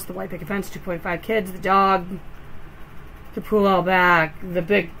brick house, the white picket fence, 2.5 kids, the dog, the pool out back, the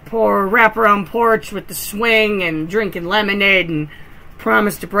big wraparound porch with the swing and drinking lemonade, and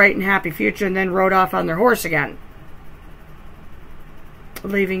promised a bright and happy future, and then rode off on their horse again,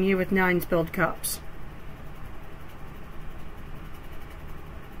 leaving you with 9 spilled cups.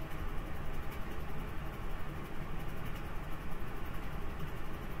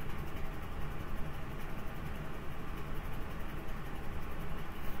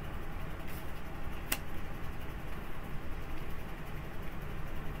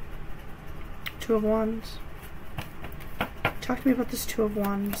 Two of Wands. Talk to me about this Two of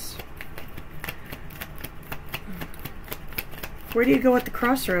Wands. Where do you go at the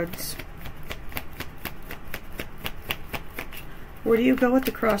crossroads? Where do you go at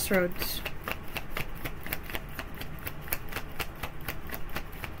the crossroads?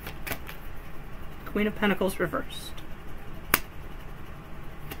 Queen of Pentacles reversed.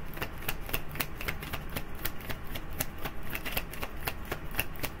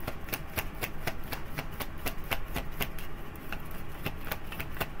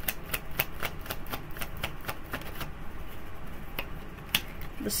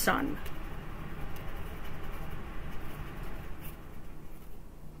 The Sun.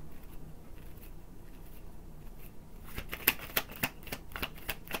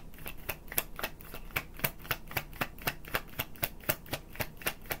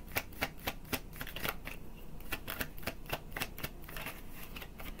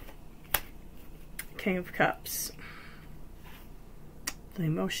 King of Cups. The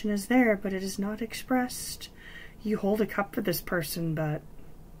emotion is there, but it is not expressed. You hold a cup for this person, but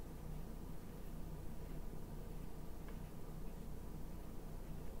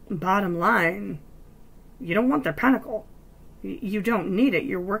bottom line, you don't want their pentacle. You don't need it.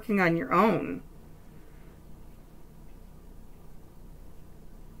 You're working on your own.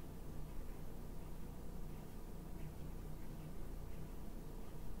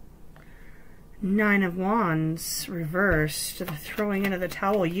 Nine of Wands reversed. The throwing into the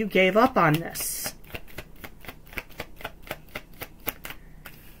towel. You gave up on this.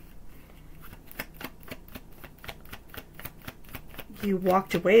 You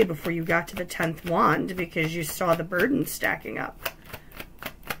walked away before you got to the 10th wand because you saw the burden stacking up.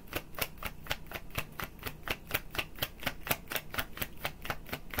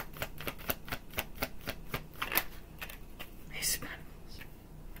 Ace of Pentacles.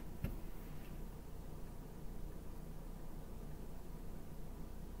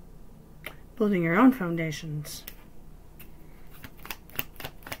 Building your own foundations.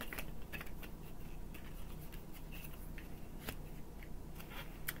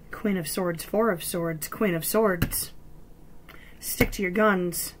 Queen of Swords, Four of Swords, Queen of Swords. Stick to your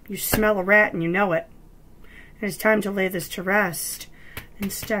guns. You smell a rat and you know it. And it's time to lay this to rest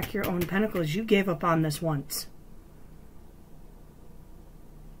and stack your own pentacles. You gave up on this once.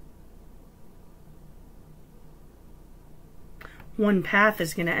 One path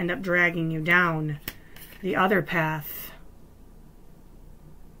is going to end up dragging you down. The other path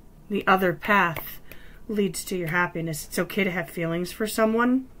leads to your happiness. It's okay to have feelings for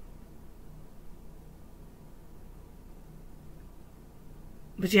someone,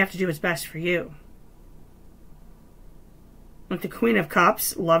 but you have to do what's best for you. Like the Queen of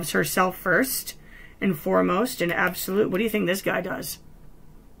Cups loves herself first and foremost and absolute. What do you think this guy does?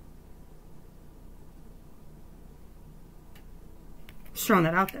 Just throwing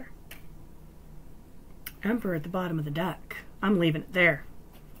that out there. Emperor at the bottom of the deck. I'm leaving it there.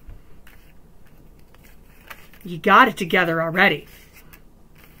 You got it together already.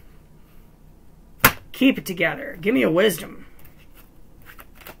 Keep it together. Give me a wisdom.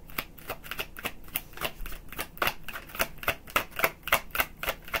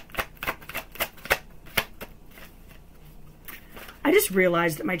 I just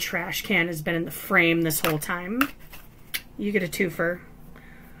realized that my trash can has been in the frame this whole time. You get a twofer.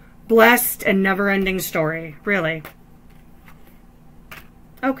 Blessed and never-ending story. Really.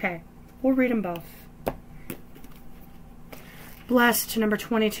 Okay. We'll read them both. Blessed, number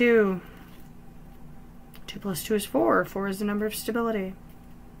 22. 2 plus 2 is 4. 4 is the number of stability.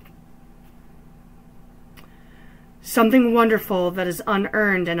 Something wonderful that is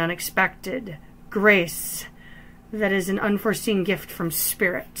unearned and unexpected. Grace that is an unforeseen gift from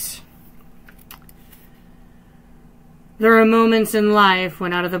Spirit. There are moments in life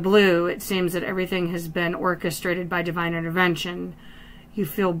when out of the blue it seems that everything has been orchestrated by divine intervention. You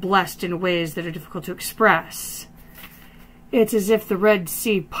feel blessed in ways that are difficult to express. It's as if the Red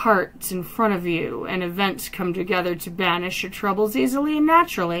Sea parts in front of you and events come together to banish your troubles easily and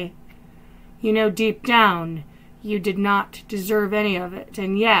naturally. You know deep down you did not deserve any of it,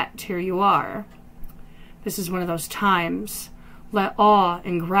 and yet here you are. This is one of those times. Let awe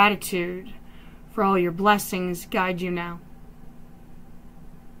and gratitude for all your blessings guide you now.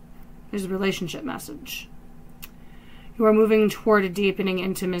 Here's a relationship message. You are moving toward a deepening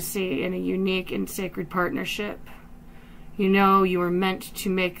intimacy in a unique and sacred partnership. You know you are meant to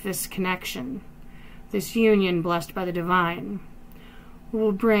make this connection, this union blessed by the divine,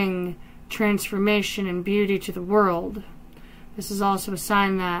 will bring transformation and beauty to the world. This is also a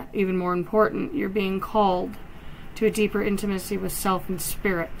sign that, even more important, you're being called to a deeper intimacy with self and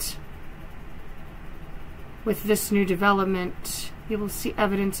spirit. With this new development, you will see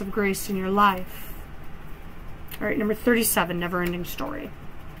evidence of grace in your life. All right, number 37, never-ending story.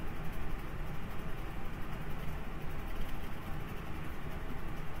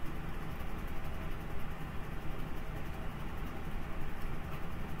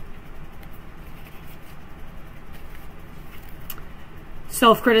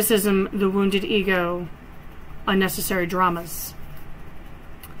 Self-criticism, the wounded ego, unnecessary dramas.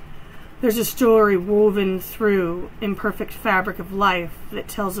 There's a story woven through imperfect fabric of life that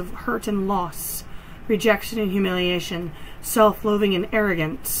tells of hurt and loss, rejection and humiliation, self-loathing and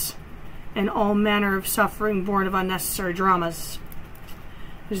arrogance, and all manner of suffering born of unnecessary dramas.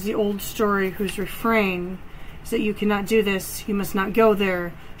 There's the old story whose refrain is that you cannot do this, you must not go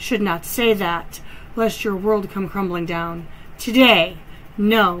there, should not say that, lest your world come crumbling down. Today,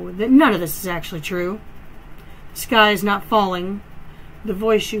 know that none of this is actually true. The sky is not falling. The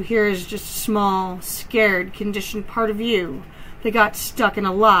voice you hear is just a small, scared, conditioned part of you that got stuck in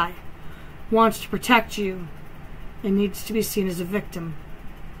a lie, wants to protect you, and needs to be seen as a victim.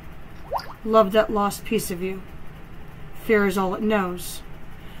 Love that lost piece of you. Fear is all it knows.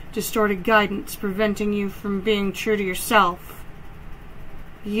 Distorted guidance preventing you from being true to yourself.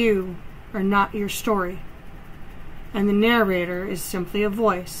 You are not your story. And the narrator is simply a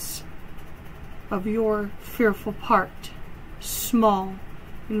voice of your fearful part, small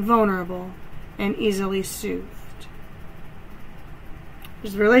and vulnerable and easily soothed.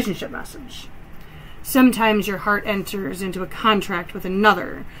 There's the relationship message. Sometimes your heart enters into a contract with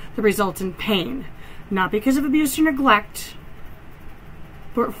another that results in pain, not because of abuse or neglect,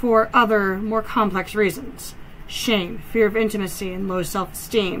 but for other, more complex reasons. Shame, fear of intimacy, and low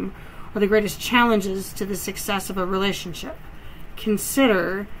self-esteem are the greatest challenges to the success of a relationship.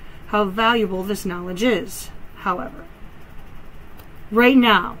 Consider how valuable this knowledge is, however. Right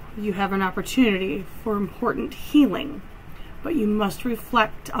now, you have an opportunity for important healing, but you must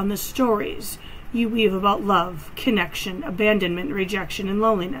reflect on the stories you weave about love, connection, abandonment, rejection, and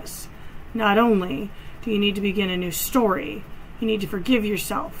loneliness. Not only do you need to begin a new story, you need to forgive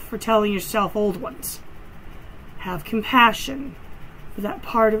yourself for telling yourself old ones. Have compassion for that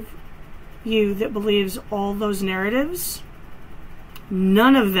part of you that believes all those narratives.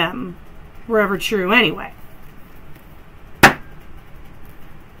 None of them were ever true anyway.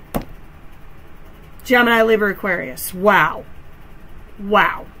 Gemini, Libra, Aquarius. Wow.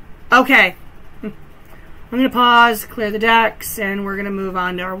 Wow. Okay. I'm going to pause, clear the decks, and we're going to move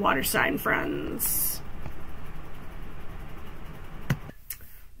on to our water sign friends.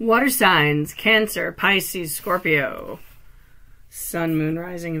 Water signs, Cancer, Pisces, Scorpio. Sun, Moon,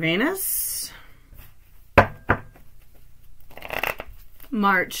 Rising, Venus.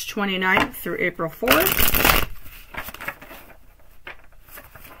 March 29th through April 4th.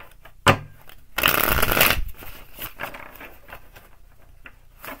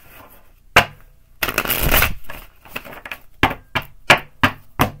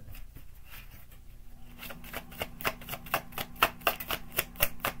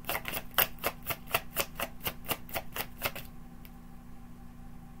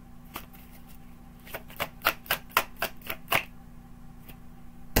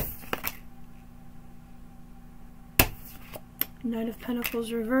 Knight of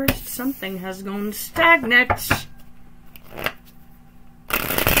Pentacles reversed. Something has gone stagnant.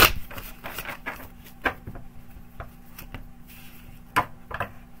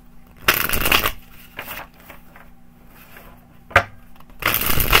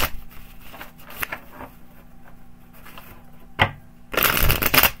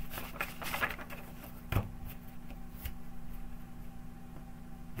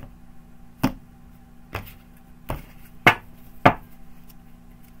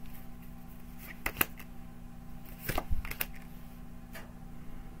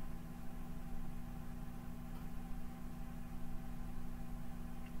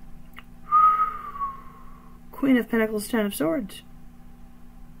 Queen of Pentacles, Ten of Swords.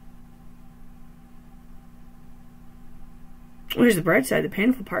 Well, here's the bright side. The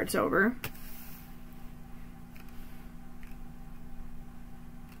painful part's over.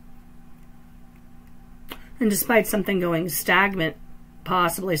 And despite something going stagnant,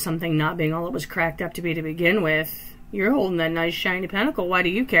 possibly something not being all it was cracked up to be to begin with, you're holding that nice shiny pentacle. Why do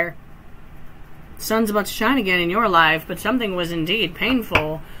you care? The sun's about to shine again in your life, but something was indeed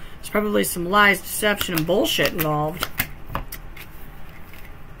painful. There's probably some lies, deception, and bullshit involved.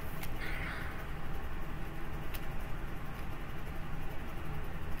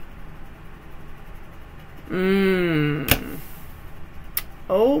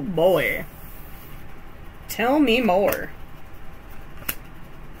 Oh boy. Tell me more.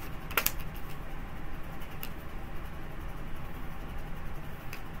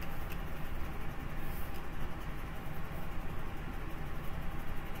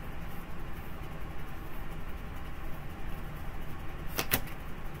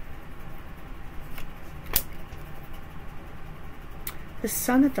 The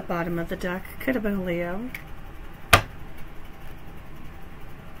sun at the bottom of the deck could have been a Leo.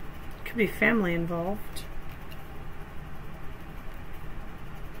 Could be family involved.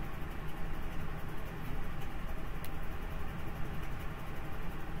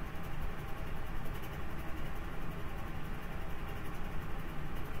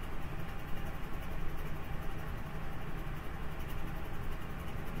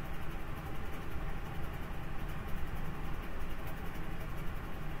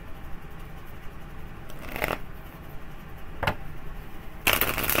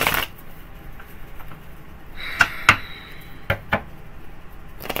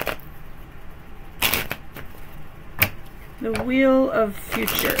 The Wheel of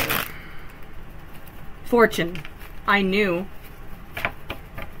Future. Fortune. I knew.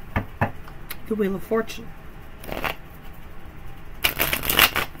 The Wheel of Fortune. I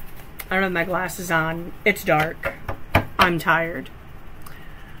don't have my glasses on. It's dark. I'm tired.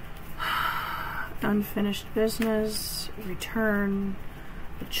 Unfinished business. Return.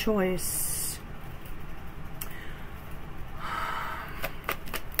 A choice.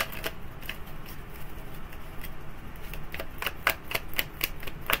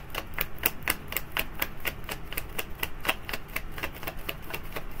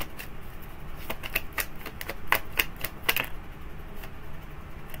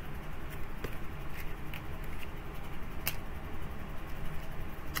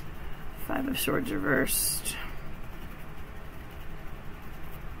 Five of Swords reversed.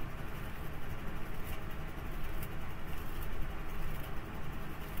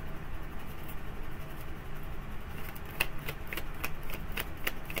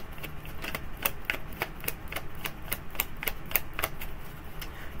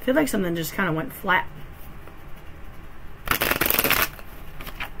 I feel like something just kind of went flat.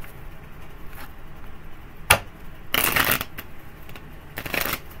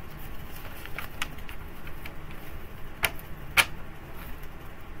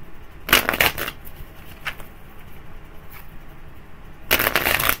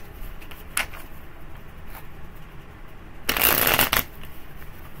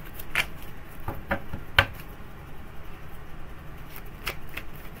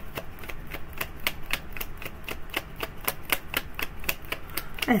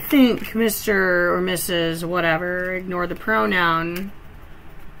 I think Mr. or Mrs. whatever, ignore the pronoun.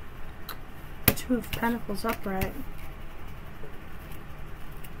 Two of Pentacles upright.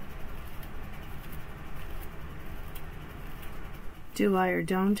 Do I or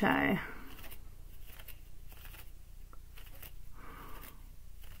don't I?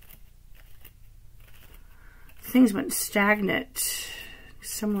 Things went stagnant.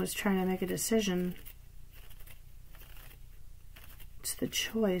 Someone was trying to make a decision. It's the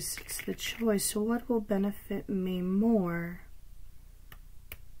choice. It's the choice. So what will benefit me more?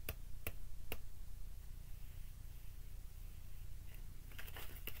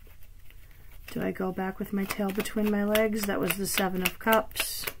 Do I go back with my tail between my legs? That was the Seven of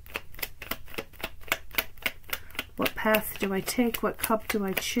Cups. What path do I take? What cup do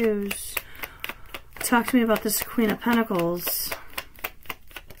I choose? Talk to me about this Queen of Pentacles.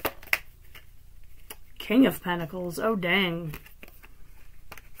 King of Pentacles. Oh, dang.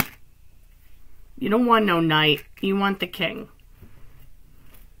 You don't want no knight. You want the king.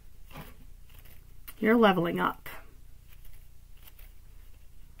 You're leveling up.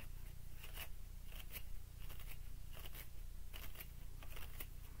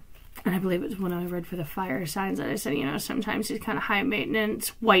 And I believe it was when I read for the fire signs that I said, you know, sometimes he's kind of high maintenance,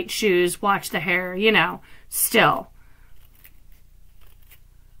 white shoes, watch the hair, you know, still.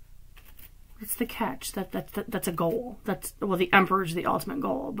 What's the catch? That's a goal. That's, well, the Emperor's the ultimate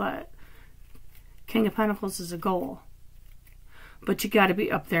goal, but King of Pentacles is a goal. But you got to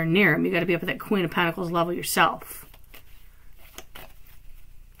be up there near him. You got to be up at that Queen of Pentacles level yourself.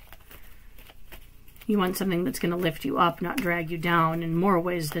 You want something that's going to lift you up, not drag you down in more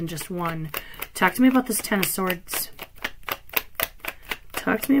ways than just one. Talk to me about this Ten of Swords.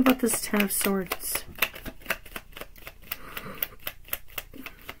 Talk to me about this Ten of Swords.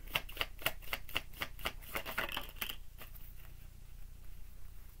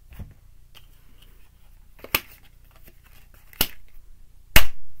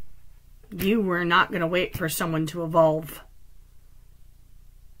 You were not going to wait for someone to evolve.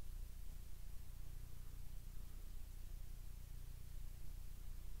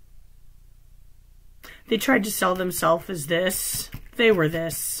 They tried to sell themselves as this. They were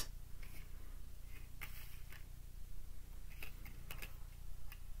this.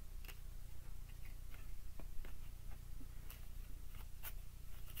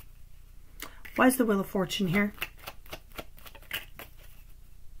 Why is the Wheel of Fortune here?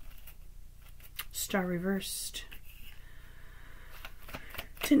 Star reversed.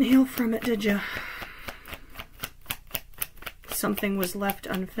 Didn't heal from it, did you? Something was left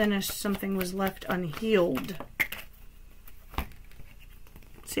unfinished. Something was left unhealed.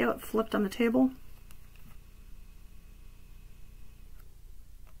 See how it flipped on the table?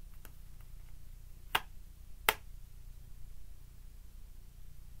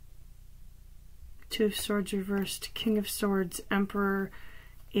 Two of Swords reversed. King of Swords. Emperor.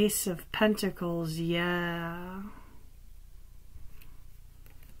 Ace of Pentacles. Yeah.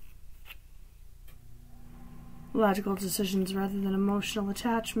 Logical decisions rather than emotional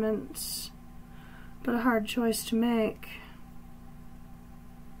attachments, but a hard choice to make.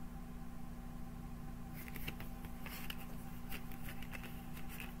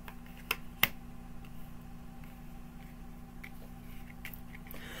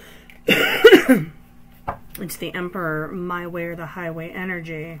 It's the Emperor, my way or the highway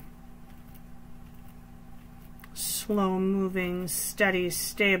energy. Slow moving, steady,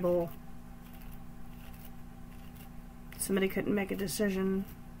 stable. Somebody couldn't make a decision,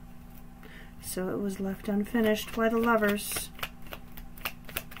 so it was left unfinished by the Lovers.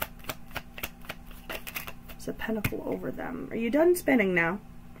 There's a pentacle over them. Are you done spinning now?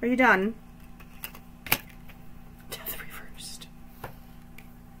 Are you done? Death reversed.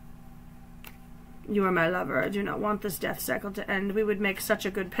 You are my lover. I do not want this death cycle to end. We would make such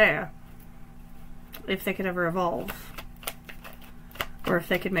a good pair if they could ever evolve, or if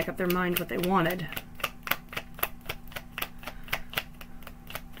they could make up their mind what they wanted.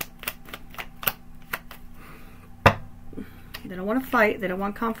 They don't want to fight. They don't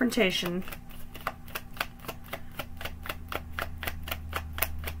want confrontation.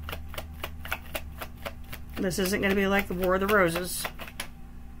 This isn't going to be like the War of the Roses.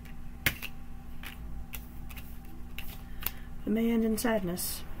 It may end in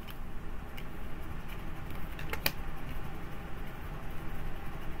sadness.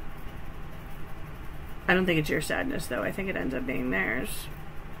 I don't think it's your sadness, though. I think it ends up being theirs.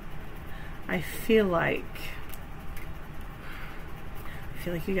 I feel like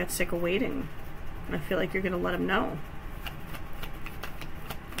you got sick of waiting. I feel like you're going to let them know.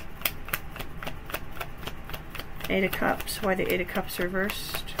 Eight of Cups. Why the Eight of Cups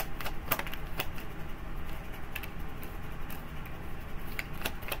reversed?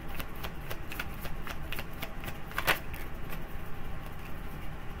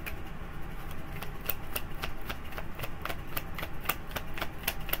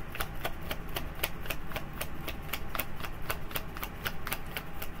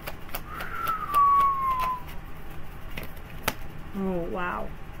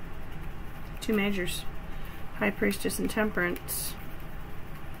 Two majors. High Priestess and Temperance.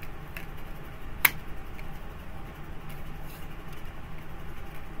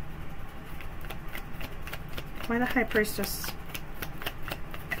 Why the High Priestess?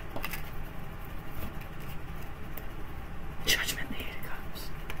 Judgment, the Eight of Cups.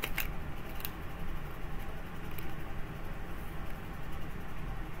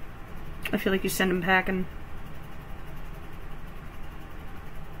 I feel like you send him packing.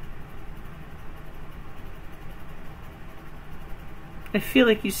 I feel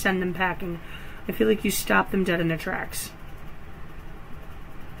like you send them packing. I feel like you stop them dead in their tracks.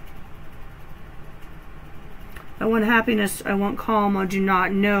 I want happiness. I want calm. I do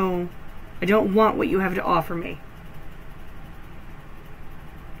not know. I don't want what you have to offer me.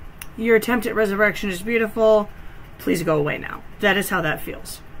 Your attempt at resurrection is beautiful. Please go away now. That is how that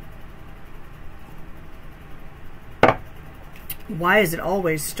feels. Why is it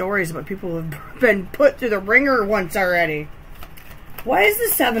always stories about people who have been put through the ringer once already? Why is the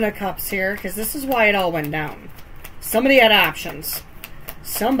Seven of Cups here? Because this is why it all went down. Somebody had options.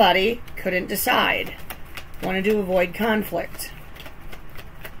 Somebody couldn't decide. Wanted to avoid conflict.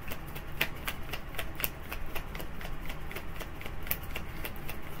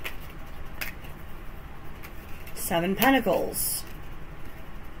 Seven Pentacles.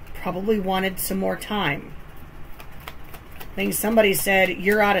 Probably wanted some more time. I think somebody said,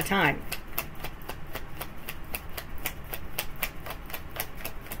 you're out of time.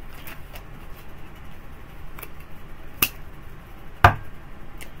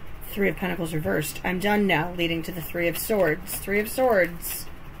 Three of Pentacles reversed. I'm done now, leading to the Three of Swords. Three of Swords.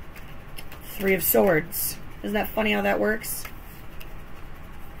 Three of Swords. Isn't that funny how that works?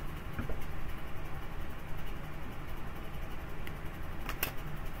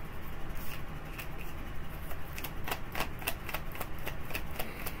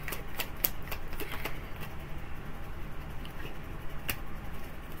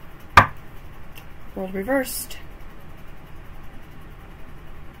 World reversed.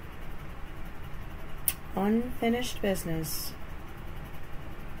 Unfinished business.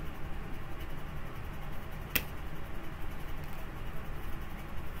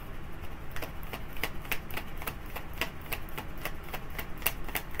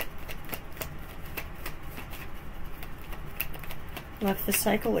 Left the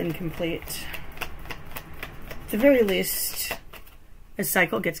cycle incomplete. At the very least, a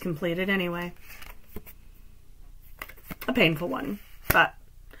cycle gets completed anyway. A painful one, but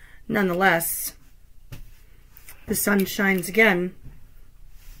nonetheless, the sun shines again,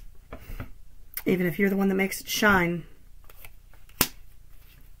 even if you're the one that makes it shine.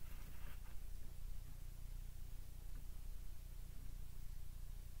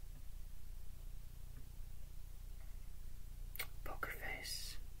 Poker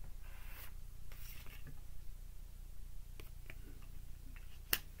face.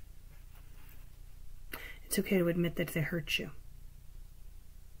 It's okay to admit that they hurt you.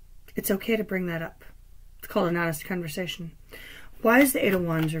 It's okay to bring that up. It's called an honest conversation. Why is the Eight of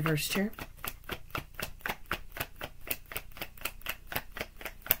Wands reversed here?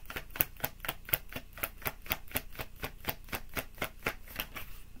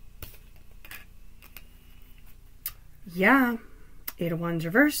 Yeah. Eight of Wands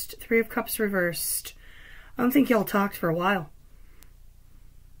reversed. Three of Cups reversed. I don't think y'all talked for a while.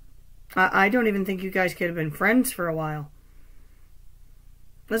 I don't even think you guys could have been friends for a while.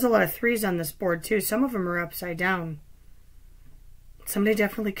 There's a lot of threes on this board, too. Some of them are upside down. Somebody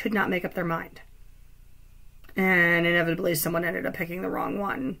definitely could not make up their mind. And inevitably, someone ended up picking the wrong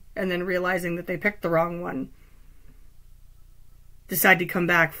one. And then realizing that they picked the wrong one. Decide to come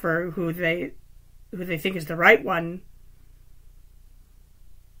back for who they think is the right one.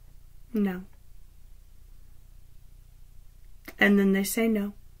 No. And then they say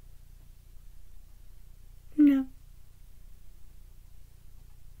no. No.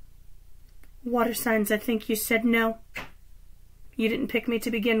 Water signs, I think you said no. You didn't pick me to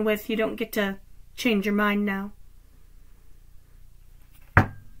begin with. You don't get to change your mind now.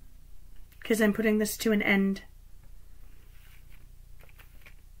 Because I'm putting this to an end.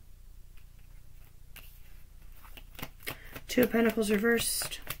 Two of Pentacles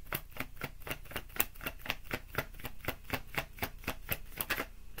reversed.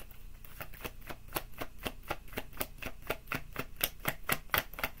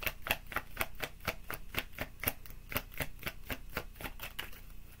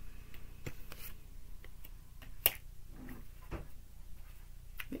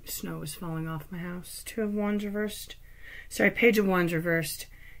 Snow was falling off my house. Two of Wands reversed. Sorry, Page of Wands reversed.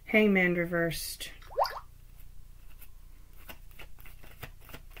 Hangman reversed.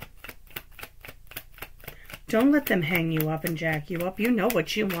 Don't let them hang you up and jack you up. You know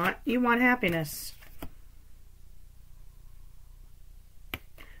what you want. You want happiness.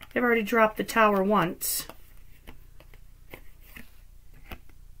 They've already dropped the Tower once.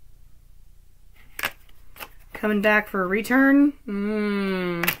 Coming back for a return?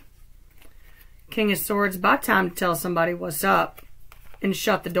 King of Swords, about time to tell somebody what's up and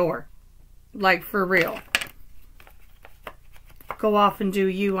shut the door. Like, for real. Go off and do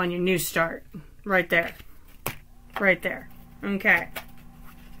you on your new start. Right there. Right there. Okay.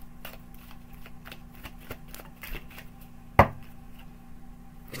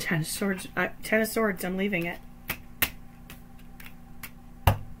 Ten of Swords. Ten of Swords, I'm leaving it.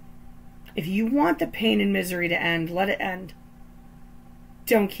 If you want the pain and misery to end, let it end.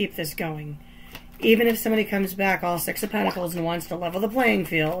 Don't keep this going. Even if somebody comes back all Six of Pentacles and wants to level the playing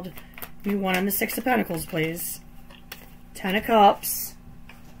field, we want on the Six of Pentacles, please. Ten of Cups.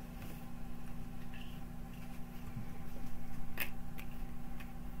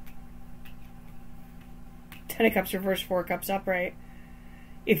 Ten of Cups reverse, 4 cups upright.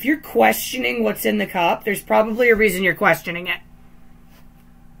 If you're questioning what's in the cup, there's probably a reason you're questioning it.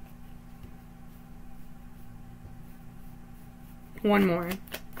 One more.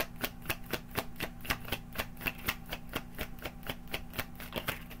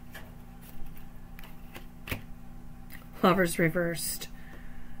 Lovers reversed.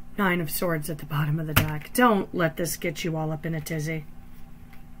 9 of Swords at the bottom of the deck. Don't let this get you all up in a tizzy.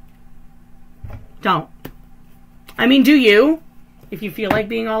 Don't. I mean, do you? If you feel like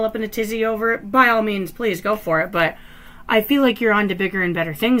being all up in a tizzy over it, by all means, please go for it. But I feel like you're on to bigger and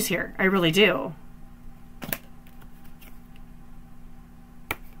better things here. I really do.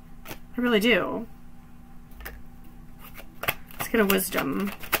 I really do. Let's get a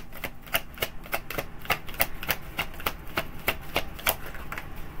wisdom.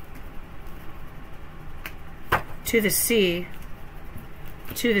 To the sea.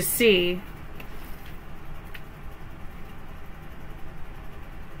 To the sea.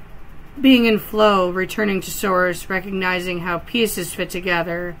 Being in flow, returning to source, recognizing how pieces fit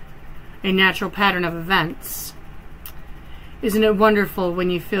together, a natural pattern of events. Isn't it wonderful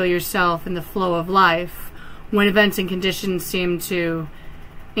when you feel yourself in the flow of life, when events and conditions seem to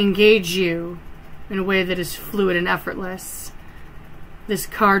engage you in a way that is fluid and effortless? This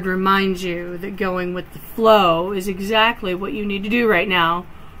card reminds you that going with the flow is exactly what you need to do right now.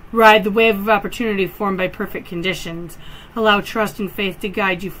 Ride the wave of opportunity formed by perfect conditions. Allow trust and faith to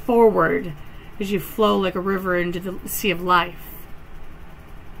guide you forward as you flow like a river into the sea of life.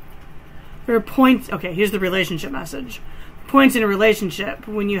 There are points... Okay, here's the relationship message. Points in a relationship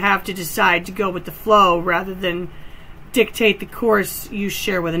when you have to decide to go with the flow rather than dictate the course you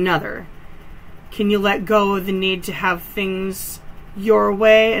share with another. Can you let go of the need to have things your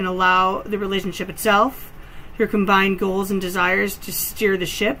way and allow the relationship itself, your combined goals and desires, to steer the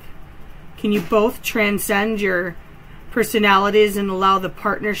ship? Can you both transcend your personalities and allow the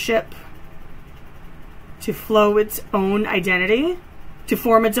partnership to flow its own identity, to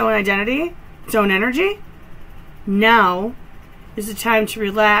form its own identity, its own energy? Now is the time to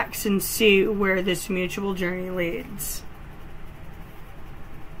relax and see where this mutual journey leads.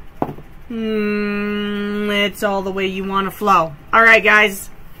 It's all the way you want to flow. All right, guys.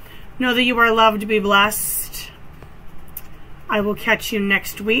 Know that you are loved. Be blessed. I will catch you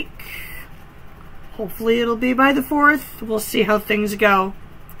next week. Hopefully it'll be by the 4th. We'll see how things go.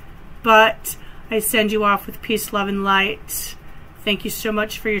 But I send you off with peace, love, and light. Thank you so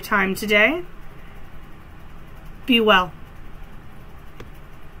much for your time today. Be well.